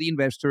returns to the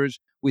investors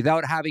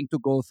without having to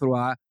go through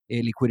a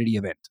liquidity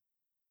event?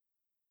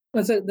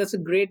 That's a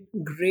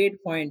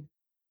great point.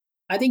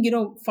 I think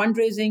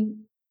fundraising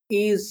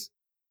is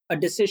a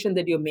decision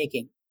that you're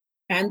making,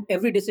 and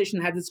every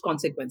decision has its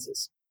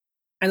consequences.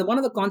 And one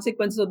of the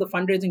consequences of the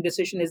fundraising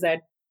decision is that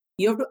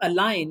you have to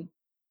align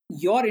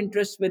your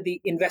interests with the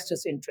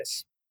investors'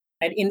 interests.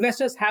 And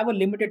investors have a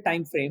limited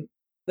time frame,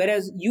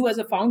 whereas you as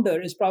a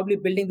founder is probably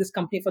building this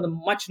company for the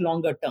much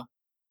longer term.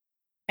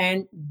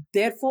 And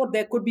therefore,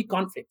 there could be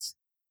conflicts.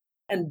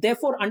 And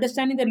therefore,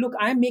 understanding that, look,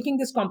 I'm making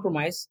this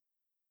compromise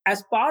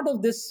as part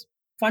of this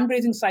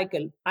fundraising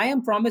cycle. I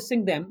am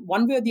promising them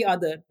one way or the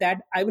other that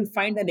I will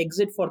find an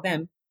exit for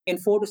them in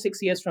 4 to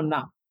 6 years from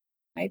now.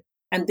 Right.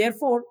 And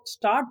therefore,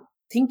 start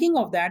thinking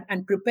of that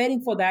and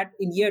preparing for that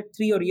in year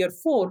 3 or year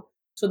 4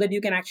 so that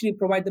you can actually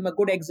provide them a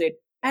good exit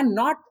and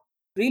not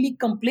really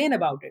complain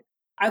about it.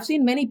 I've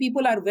seen many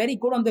people are very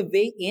good on the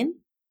way in,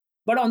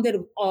 but on their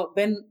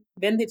when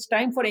it's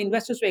time for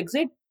investors to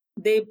exit,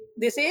 they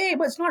say, hey,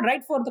 but it's not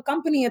right for the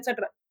company,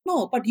 etc.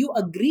 No, but you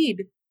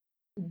agreed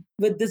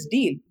with this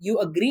deal. You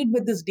agreed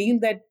with this deal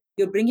that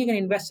you're bringing an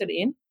investor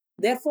in.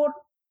 Therefore,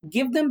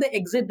 give them the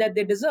exit that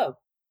they deserve.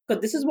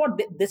 Because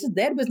this is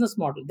their business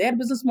model. Their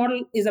business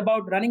model is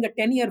about running a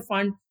 10-year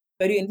fund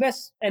where you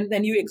invest and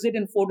then you exit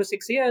in 4 to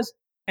 6 years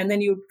and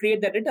then you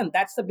create that return.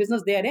 That's the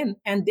business they're in,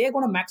 and they're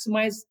going to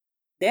maximize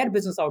their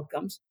business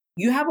outcomes.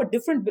 You have a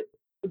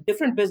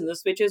different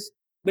business which is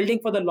building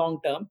for the long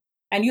term,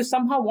 and you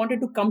somehow wanted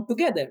to come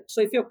together.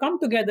 So if you come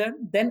together,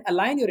 then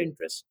align your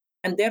interests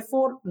and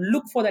therefore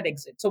look for that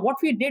exit. So what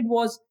we did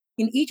was,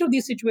 in each of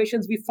these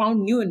situations, we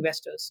found new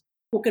investors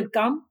who can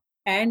come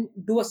and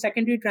do a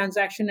secondary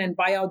transaction and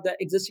buy out the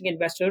existing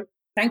investor.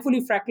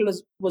 Thankfully, Fractal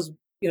was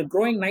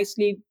growing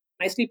nicely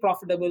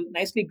profitable,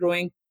 nicely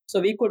growing. So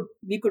we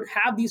could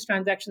have these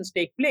transactions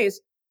take place.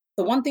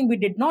 The one thing we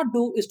did not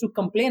do is to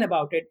complain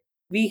about it.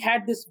 We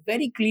had this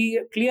very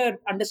clear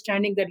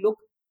understanding that, look,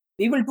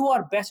 we will do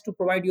our best to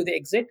provide you the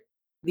exit.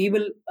 We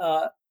will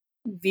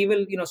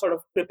sort of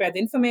prepare the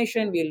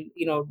information.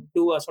 We'll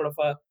do a sort of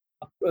a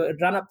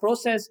run a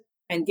process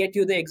and get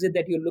you the exit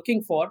that you're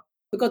looking for,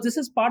 because this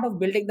is part of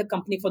building the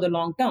company for the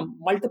long term.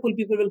 Multiple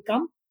people will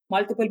come,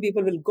 multiple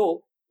people will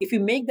go. If you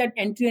make that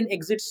entry and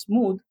exit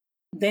smooth,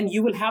 then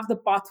you will have the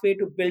pathway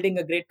to building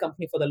a great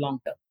company for the long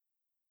term.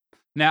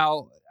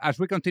 Now, as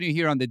we continue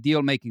here on the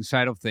deal making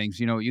side of things,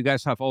 you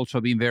guys have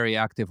also been very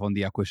active on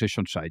the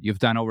acquisition side. You've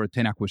done over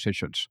 10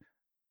 acquisitions.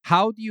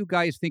 How do you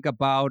guys think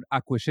about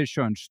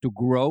acquisitions to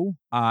grow?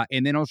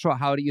 And then also,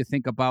 how do you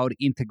think about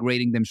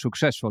integrating them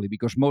successfully?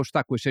 Because most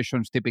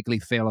acquisitions typically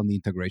fail on the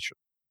integration.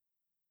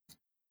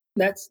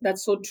 That's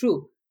so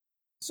true.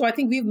 So I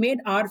think we've made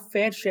our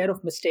fair share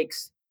of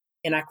mistakes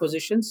in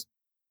acquisitions.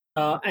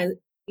 And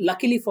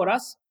luckily for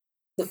us,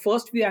 the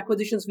first few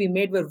acquisitions we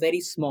made were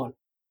very small.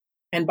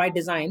 And by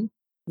design,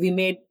 we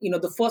made,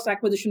 the first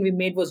acquisition we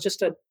made was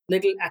just a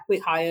little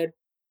acqui-hire.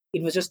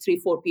 It was just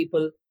 3-4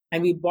 people.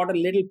 And we bought a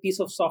little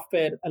piece of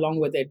software along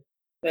with it.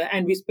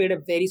 And we paid a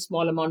very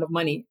small amount of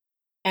money.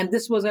 And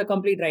this was a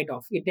complete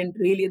write-off. It didn't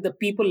really, the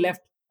people left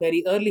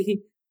very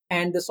early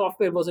and the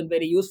software wasn't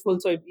very useful.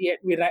 So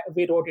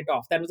we wrote it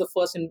off. That was the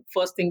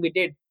first thing we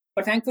did.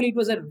 But thankfully, it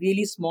was a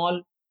really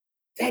small,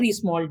 very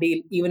small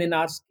deal, even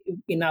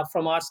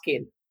from our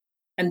scale.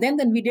 And then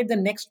we did the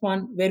next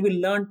one where we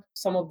learned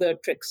some of the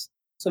tricks.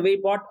 So we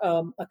bought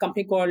a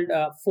company called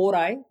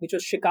 4i, which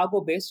was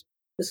Chicago based.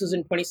 This was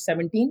in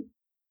 2017.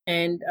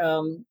 And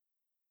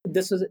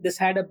this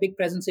had a big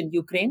presence in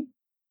Ukraine.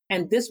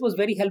 And this was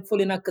very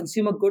helpful in our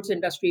consumer goods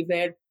industry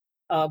where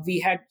we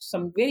had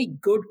some very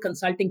good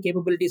consulting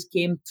capabilities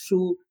came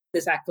through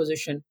this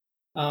acquisition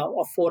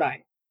of 4i.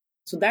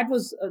 So that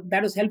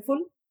was helpful.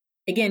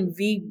 Again,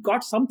 we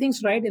got some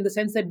things right in the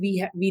sense that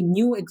we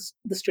knew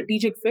the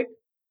strategic fit,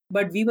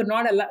 but we were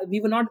not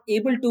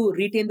able to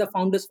retain the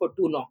founders for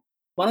too long.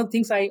 One of the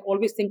things I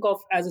always think of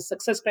as a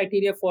success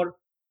criteria for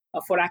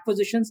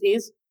acquisitions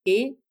is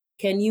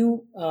can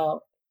you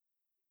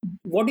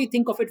what do you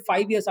think of it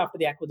 5 years after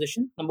the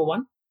acquisition? Number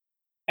one,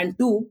 and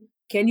two,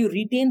 can you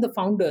retain the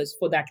founders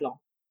for that long,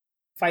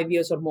 5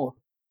 years or more?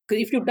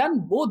 Because if you've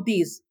done both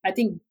these, I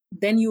think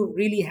then you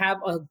really have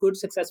a good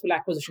successful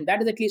acquisition.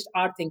 That is at least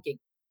our thinking.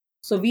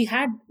 So we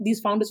had these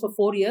founders for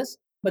 4 years,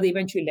 but they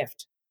eventually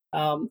left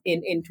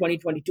in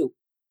 2022.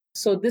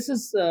 So this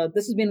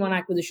has been one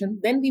acquisition.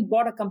 Then we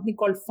bought a company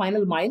called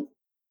Final Mile,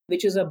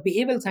 which is a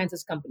behavioral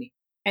sciences company.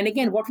 And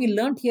again, what we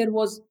learned here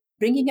was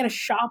bringing in a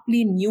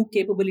sharply new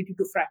capability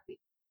to Fractal.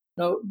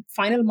 Now,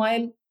 Final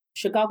Mile,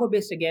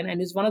 Chicago-based again,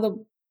 and is one of the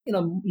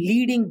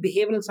leading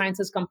behavioral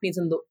sciences companies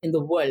in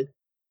the world,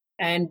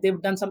 and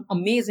they've done some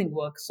amazing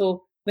work.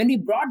 So when we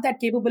brought that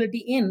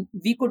capability in,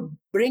 we could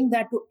bring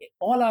that to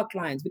all our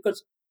clients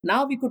because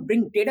now we could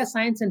bring data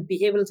science and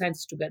behavioral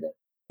sciences together.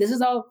 This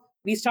is how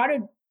we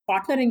started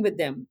partnering with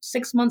them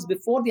 6 months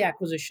before the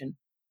acquisition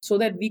so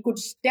that we could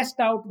test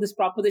out this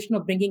proposition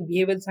of bringing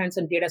behavioral science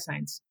and data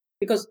science.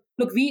 Because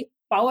look, we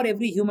power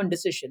every human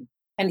decision,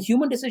 and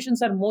human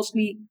decisions are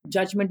mostly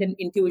judgment and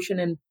intuition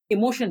and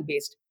emotion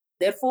based.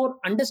 Therefore,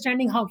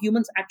 understanding how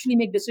humans actually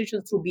make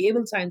decisions through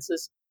behavioral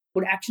sciences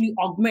would actually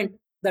augment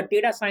the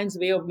data science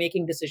way of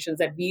making decisions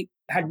that we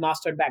had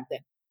mastered back then.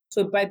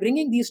 So by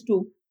bringing these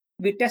two,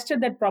 we tested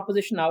that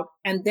proposition out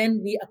and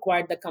then we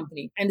acquired the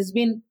company. And it's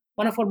been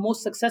one of our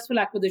most successful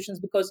acquisitions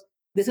because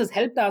this has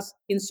helped us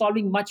in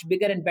solving much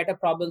bigger and better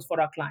problems for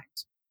our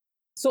clients.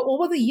 So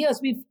over the years,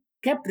 we've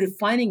kept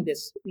refining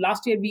this.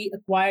 Last year, we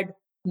acquired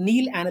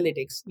Neil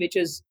Analytics, which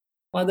is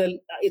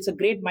it's a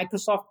great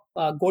Microsoft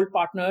Gold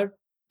partner,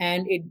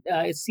 and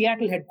it's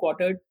Seattle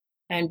headquartered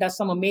and does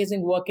some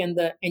amazing work in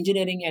the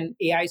engineering and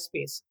AI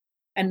space.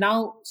 And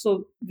now,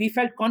 so we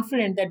felt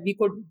confident that we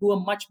could do a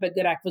much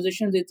bigger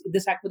acquisition.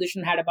 This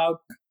acquisition had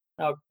about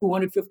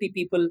 250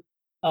 people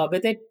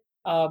with it,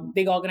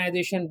 big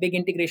organization, big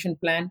integration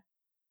plan.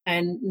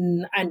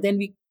 And then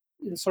we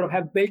sort of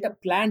have built a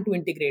plan to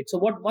integrate. So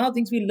one of the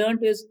things we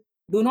learned is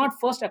do not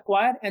first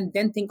acquire and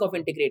then think of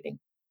integrating.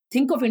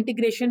 Think of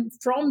integration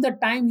from the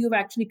time you've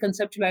actually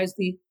conceptualized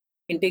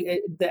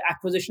the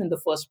acquisition in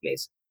the first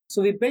place.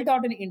 So we built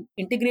out an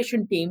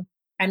integration team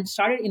and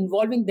started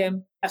involving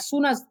them. As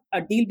soon as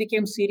a deal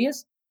became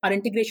serious, our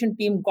integration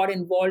team got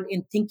involved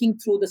in thinking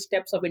through the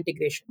steps of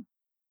integration.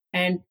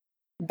 And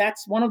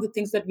that's one of the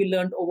things that we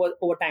learned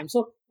over time.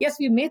 So yes,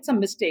 we made some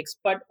mistakes,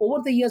 but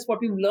over the years, what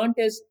we've learned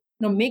is,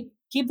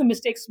 keep the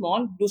mistakes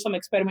small, do some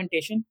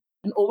experimentation,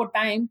 and over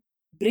time,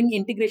 bring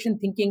integration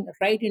thinking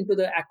right into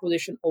the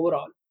acquisition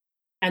overall.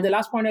 And the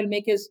last point I'll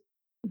make is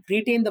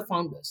retain the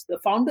founders. The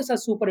founders are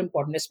super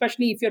important,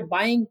 especially if you're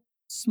buying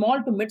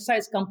small to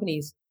mid-sized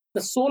companies.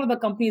 The soul of the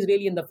company is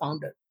really in the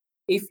founder.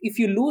 If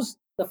you lose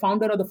the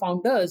founder or the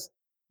founders,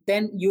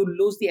 then you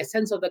lose the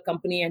essence of the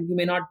company and you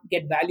may not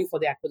get value for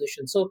the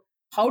acquisition. So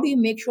how do you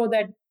make sure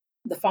that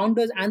the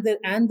founders and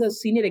the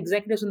senior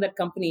executives in that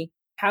company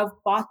have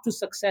path to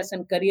success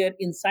and career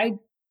inside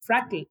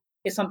Fractal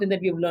is something that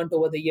we've learned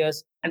over the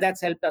years, and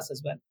that's helped us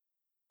as well.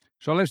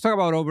 So let's talk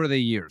about over the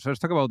years. Let's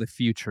talk about the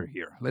future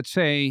here. Let's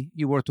say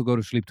you were to go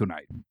to sleep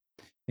tonight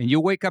and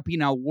you wake up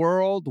in a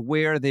world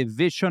where the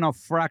vision of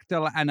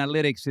Fractal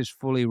Analytics is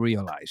fully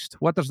realized.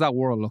 What does that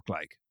world look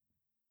like?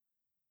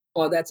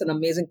 Oh, that's an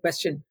amazing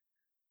question.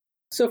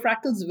 So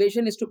Fractal's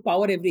vision is to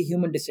power every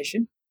human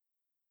decision.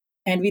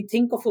 And we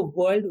think of a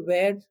world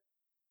where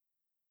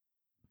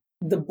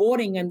the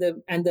boring and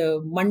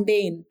the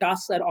mundane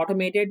tasks are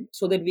automated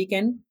so that we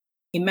can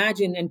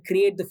imagine and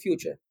create the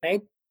future,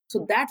 right?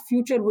 So that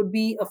future would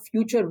be a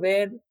future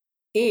where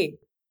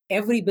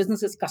every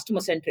business is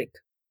customer centric,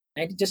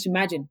 right? Just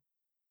imagine,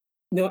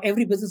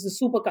 every business is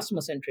super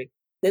customer centric.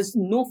 There's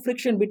no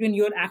friction between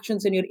your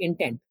actions and your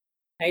intent,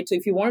 right? So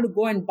if you wanted to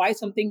go and buy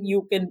something,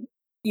 you can,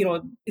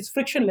 it's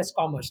frictionless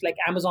commerce, like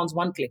Amazon's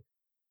one click.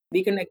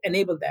 We can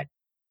enable that.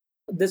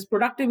 This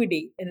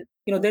productivity, and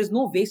there's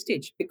no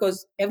wastage,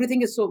 because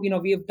everything is so,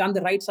 we have done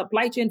the right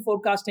supply chain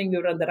forecasting,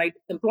 we've done the right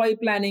employee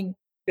planning,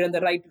 we've done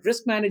the right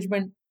risk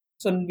management,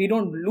 so we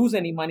don't lose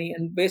any money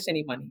and waste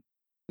any money.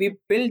 We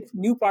build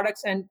new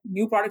products, and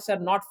new products are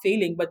not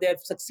failing, but they're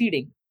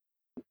succeeding.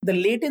 The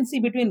latency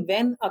between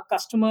when a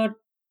customer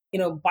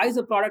buys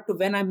a product to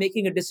when I'm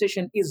making a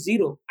decision is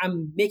zero.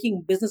 I'm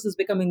making businesses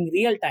becoming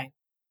real time,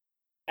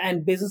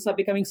 and businesses are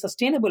becoming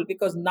sustainable,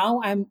 because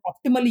now I'm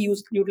optimally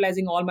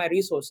utilizing all my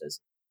resources.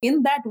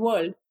 In that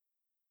world,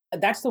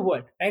 that's the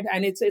world, right?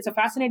 And it's a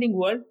fascinating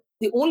world.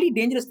 The only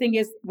dangerous thing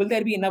is, will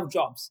there be enough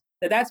jobs?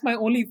 That's my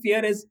only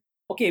fear is,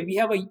 okay, we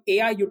have a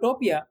AI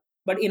utopia,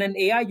 but in an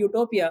AI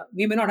utopia,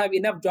 we may not have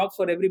enough jobs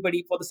for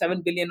everybody, for the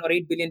 7 billion or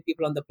 8 billion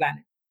people on the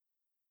planet.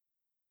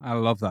 I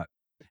love that.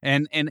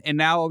 And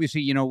now,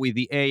 obviously, with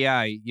the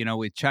AI,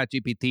 with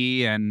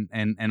ChatGPT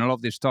and all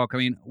of this talk, I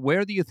mean,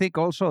 where do you think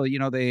also,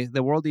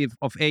 the world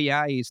of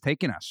AI is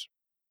taking us?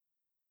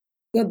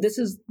 This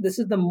is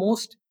the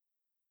most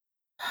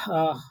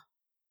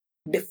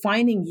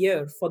defining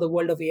year for the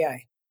world of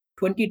AI.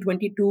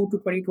 2022 to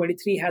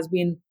 2023 has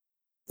been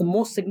the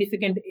most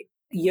significant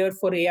year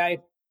for AI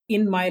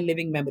in my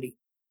living memory.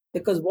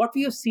 Because what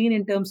we have seen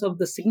in terms of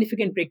the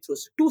significant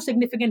breakthroughs, two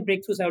significant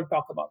breakthroughs I will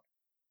talk about.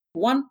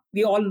 One,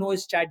 we all know,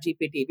 is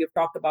ChatGPT. We've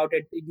talked about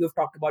it. You've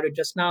talked about it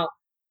just now.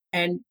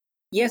 And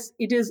yes,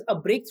 it is a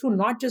breakthrough,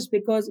 not just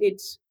because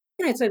it's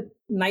a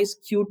nice,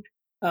 cute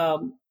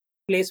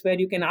place where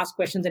you can ask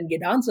questions and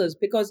get answers.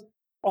 Because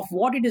of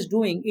what it is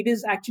doing, it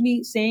is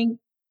actually saying,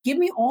 give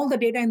me all the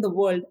data in the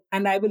world,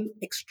 and I will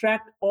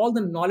extract all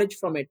the knowledge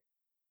from it.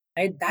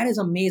 Right? That is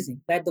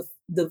amazing. That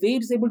the way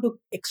it is able to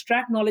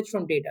extract knowledge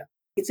from data,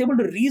 it's able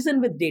to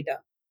reason with data,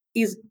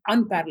 is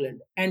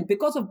unparalleled. And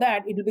because of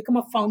that, it will become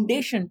a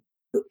foundation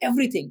to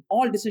everything.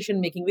 All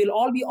decision making will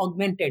all be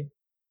augmented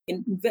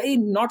in very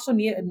not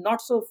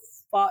so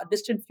far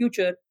distant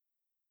future.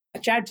 A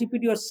chat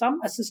GPT or some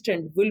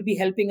assistant will be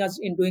helping us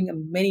in doing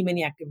many,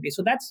 many activities.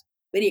 So that's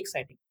very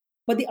exciting.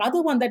 But the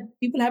other one that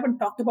people haven't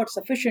talked about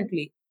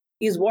sufficiently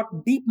is what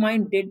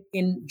DeepMind did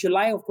in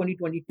July of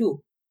 2022.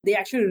 They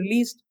actually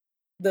released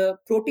the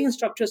protein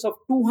structures of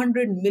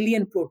 200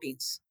 million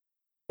proteins.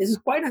 This is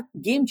quite a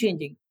game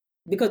changing,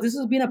 because this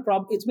has been a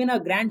problem. It's been a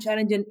grand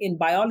challenge in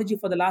biology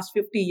for the last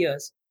 50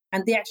 years,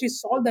 and they actually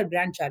solved that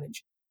grand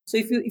challenge. So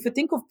if you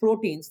think of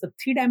proteins, the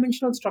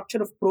three-dimensional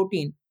structure of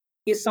protein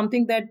is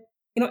something that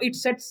it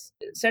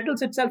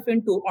settles itself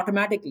into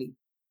automatically.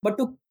 But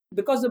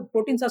because the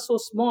proteins are so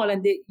small,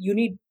 and you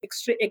need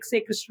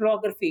X-ray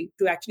crystallography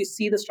to actually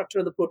see the structure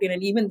of the protein,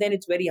 and even then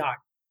it's very hard.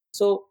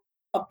 So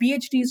a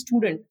PhD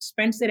student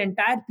spends their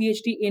entire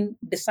PhD in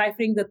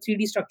deciphering the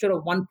 3D structure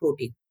of one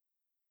protein.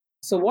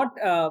 So what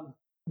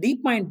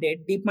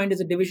DeepMind is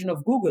a division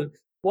of Google.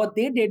 What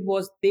they did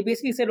was, they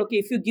basically said, okay,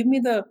 if you give me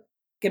the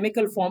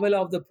chemical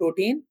formula of the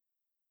protein,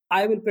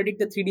 I will predict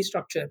the 3D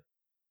structure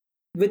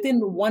within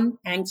 1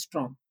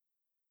 angstrom.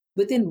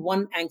 Within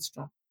 1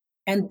 angstrom.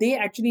 And they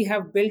actually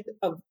have built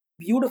a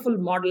beautiful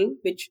model,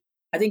 which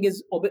I think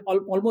is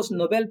almost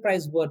Nobel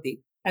Prize worthy.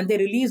 And they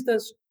released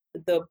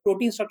the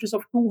protein structures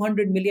of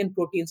 200 million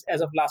proteins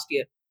as of last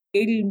year.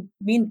 It'll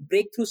mean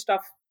breakthrough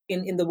stuff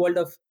in the world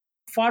of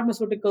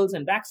pharmaceuticals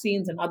and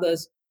vaccines and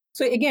others.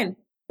 So again,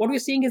 what we're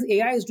seeing is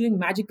AI is doing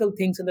magical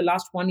things. In the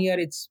last 1 year,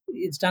 it's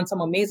done some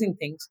amazing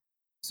things.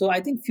 So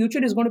I think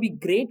future is going to be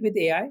great with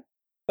AI,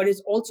 but it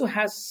also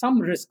has some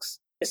risks,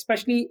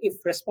 especially if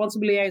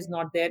responsible AI is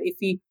not there. If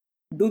we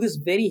do this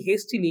very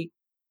hastily,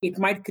 it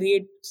might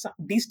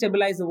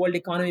destabilize the world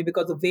economy,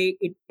 because the way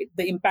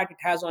the impact it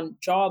has on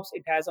jobs,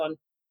 it has on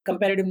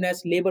competitiveness,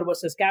 labor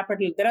versus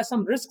capital. There are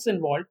some risks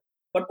involved,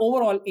 but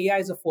overall, AI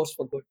is a force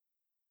for good.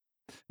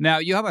 Now,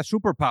 you have a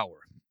superpower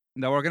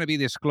that we're going to be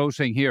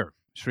disclosing here,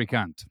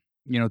 Srikanth,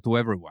 to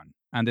everyone.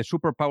 And the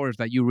superpower is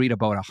that you read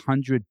about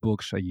 100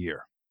 books a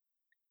year.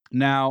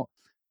 Now,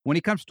 when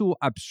it comes to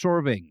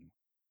absorbing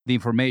the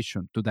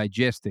information, to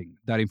digesting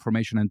that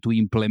information, and to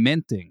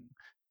implementing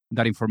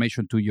that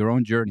information to your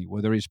own journey,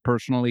 whether it's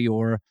personally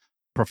or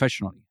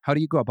professionally, how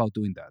do you go about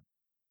doing that?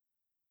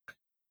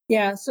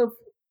 Yeah, so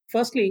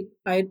firstly,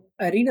 I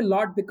read a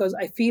lot, because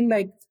I feel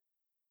like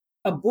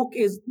a book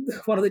is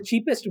one of the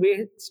cheapest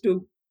ways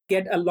to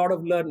get a lot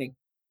of learning.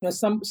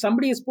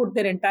 Somebody has put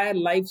their entire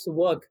life's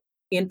work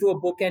into a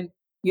book, and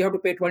you have to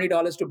pay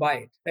 $20 to buy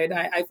it. Right?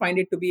 I find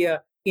it to be an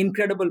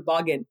incredible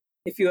bargain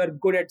if you are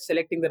good at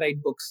selecting the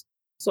right books.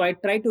 So I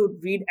try to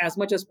read as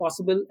much as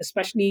possible.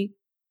 Especially,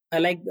 I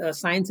like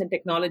science and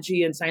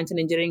technology and science and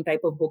engineering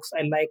type of books.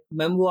 I like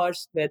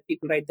memoirs where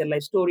people write their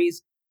life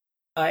stories.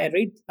 I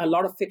read a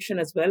lot of fiction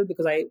as well,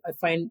 because I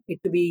find it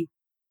to be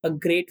a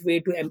great way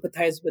to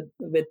empathize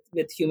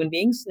with human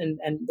beings and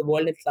the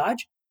world at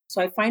large.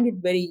 So I find it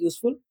very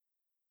useful.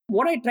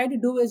 What I try to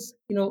do is,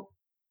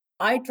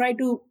 I try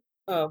to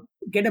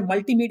get a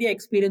multimedia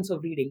experience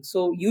of reading.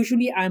 So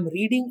usually I'm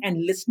reading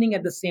and listening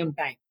at the same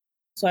time.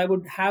 So I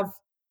would have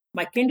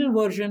my Kindle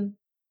version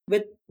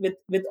with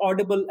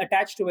Audible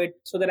attached to it,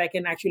 so that I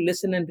can actually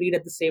listen and read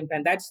at the same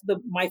time. That's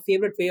my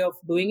favorite way of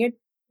doing it,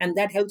 and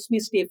that helps me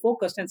stay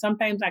focused. And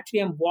sometimes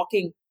actually I'm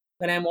walking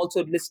when I'm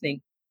also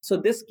listening. So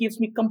this keeps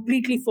me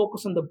completely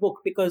focused on the book,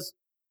 because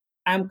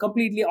I'm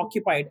completely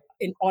occupied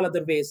in all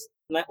other ways.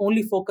 My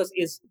only focus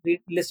is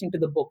listening to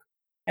the book.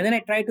 And then I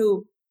try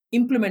to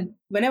implement,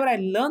 whenever I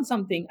learn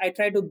something, I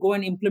try to go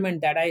and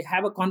implement that. I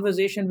have a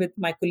conversation with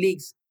my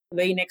colleagues the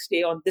very next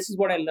day on this is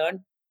what I learned,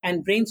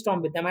 and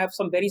brainstorm with them. I have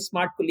some very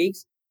smart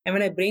colleagues. And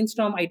when I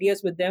brainstorm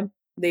ideas with them,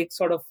 they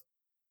sort of,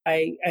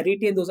 I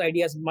retain those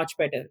ideas much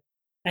better.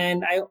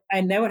 And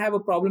I never have a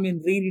problem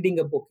in rereading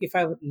a book. If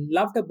I've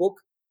loved a book,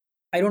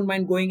 I don't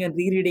mind going and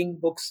rereading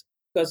books,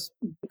 because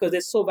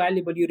they're so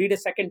valuable. You read a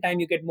second time,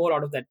 you get more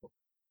out of that book.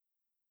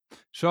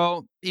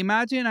 So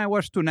imagine I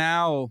was to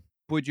now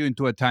put you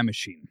into a time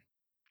machine.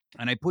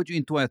 And I put you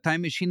into a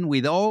time machine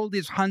with all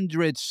these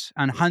hundreds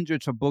and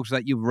hundreds of books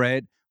that you've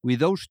read, with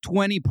those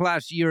 20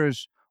 plus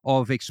years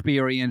of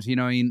experience,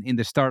 in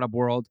the startup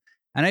world.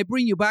 And I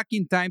bring you back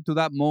in time to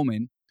that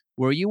moment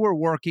where you were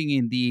working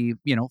in the,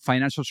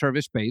 financial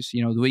service space,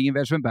 doing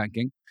investment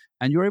banking,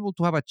 and you're able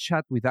to have a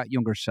chat with that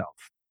younger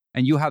self.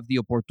 And you have the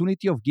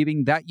opportunity of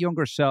giving that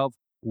younger self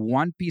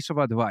one piece of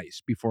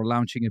advice before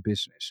launching a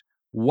business.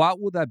 What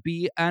would that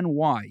be, and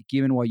why,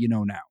 given what you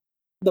know now?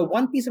 The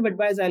one piece of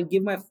advice I'll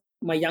give my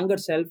younger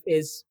self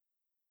is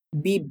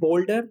be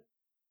bolder,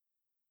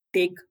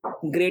 take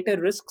greater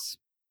risks,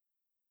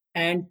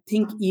 and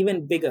think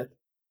even bigger.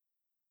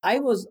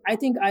 When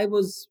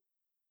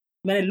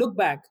I look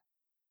back,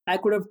 I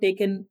could have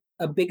taken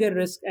a bigger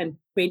risk and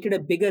painted a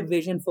bigger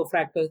vision for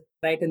Fractal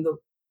right in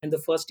the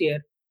first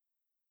year.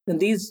 And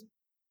these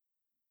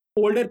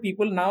older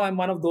people, now I'm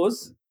one of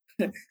those.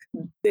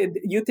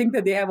 You think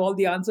that they have all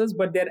the answers,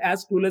 but they're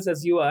as clueless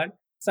as you are.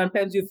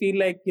 Sometimes you feel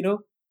like,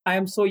 I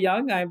am so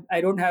young. I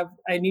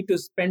need to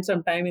spend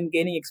some time in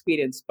gaining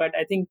experience. But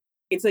I think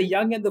it's the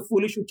young and the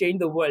foolish who change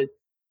the world.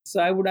 So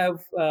I would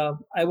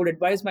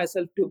advise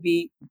myself to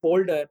be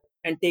bolder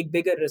and take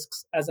bigger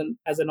risks as an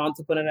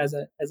entrepreneur, as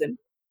an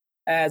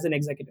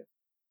executive.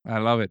 I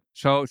love it.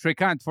 So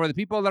Srikanth, for the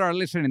people that are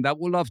listening that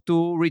would love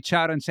to reach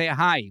out and say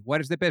hi,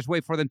 what is the best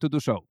way for them to do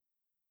so?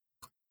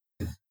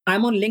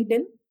 I'm on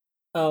LinkedIn.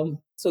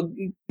 So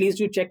please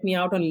do check me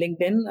out on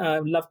LinkedIn.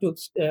 I'd love to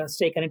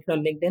stay connected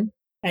on LinkedIn.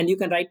 And you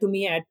can write to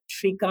me at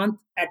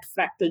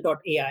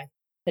srikanth@fractal.ai.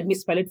 Let me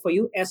spell it for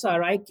you.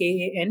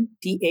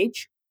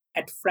 SRIKANTH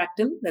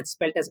 @fractal. That's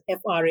spelled as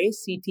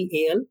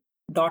FRACTAL.ai.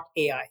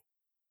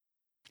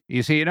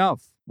 Easy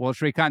enough. Well,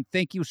 Srikanth,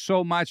 thank you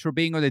so much for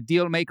being on the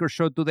Dealmaker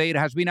Show today. It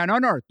has been an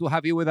honor to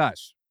have you with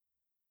us.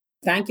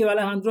 Thank you,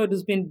 Alejandro. It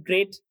has been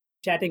great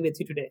chatting with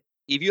you today.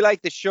 If you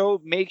like the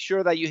show, make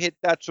sure that you hit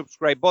that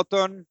subscribe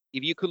button.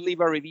 If you could leave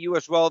a review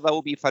as well, that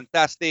would be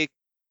fantastic.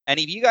 And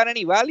if you got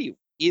any value,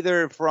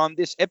 either from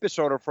this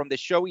episode or from the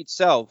show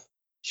itself,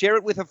 share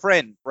it with a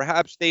friend.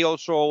 Perhaps they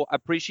also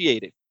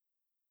appreciate it.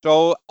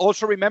 So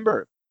also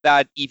remember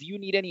that if you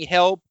need any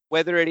help,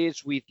 whether it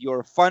is with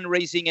your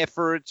fundraising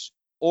efforts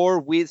or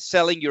with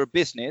selling your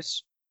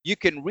business, you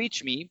can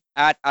reach me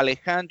at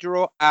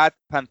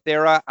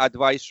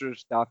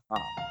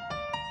alejandro@pantheraadvisors.com.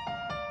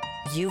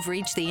 You've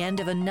reached the end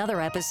of another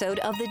episode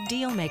of the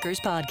Dealmakers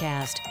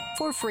Podcast.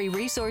 For free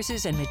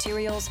resources and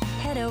materials,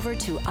 head over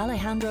to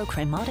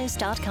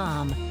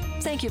alejandrocremades.com.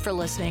 Thank you for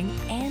listening,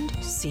 and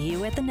see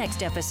you at the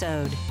next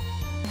episode.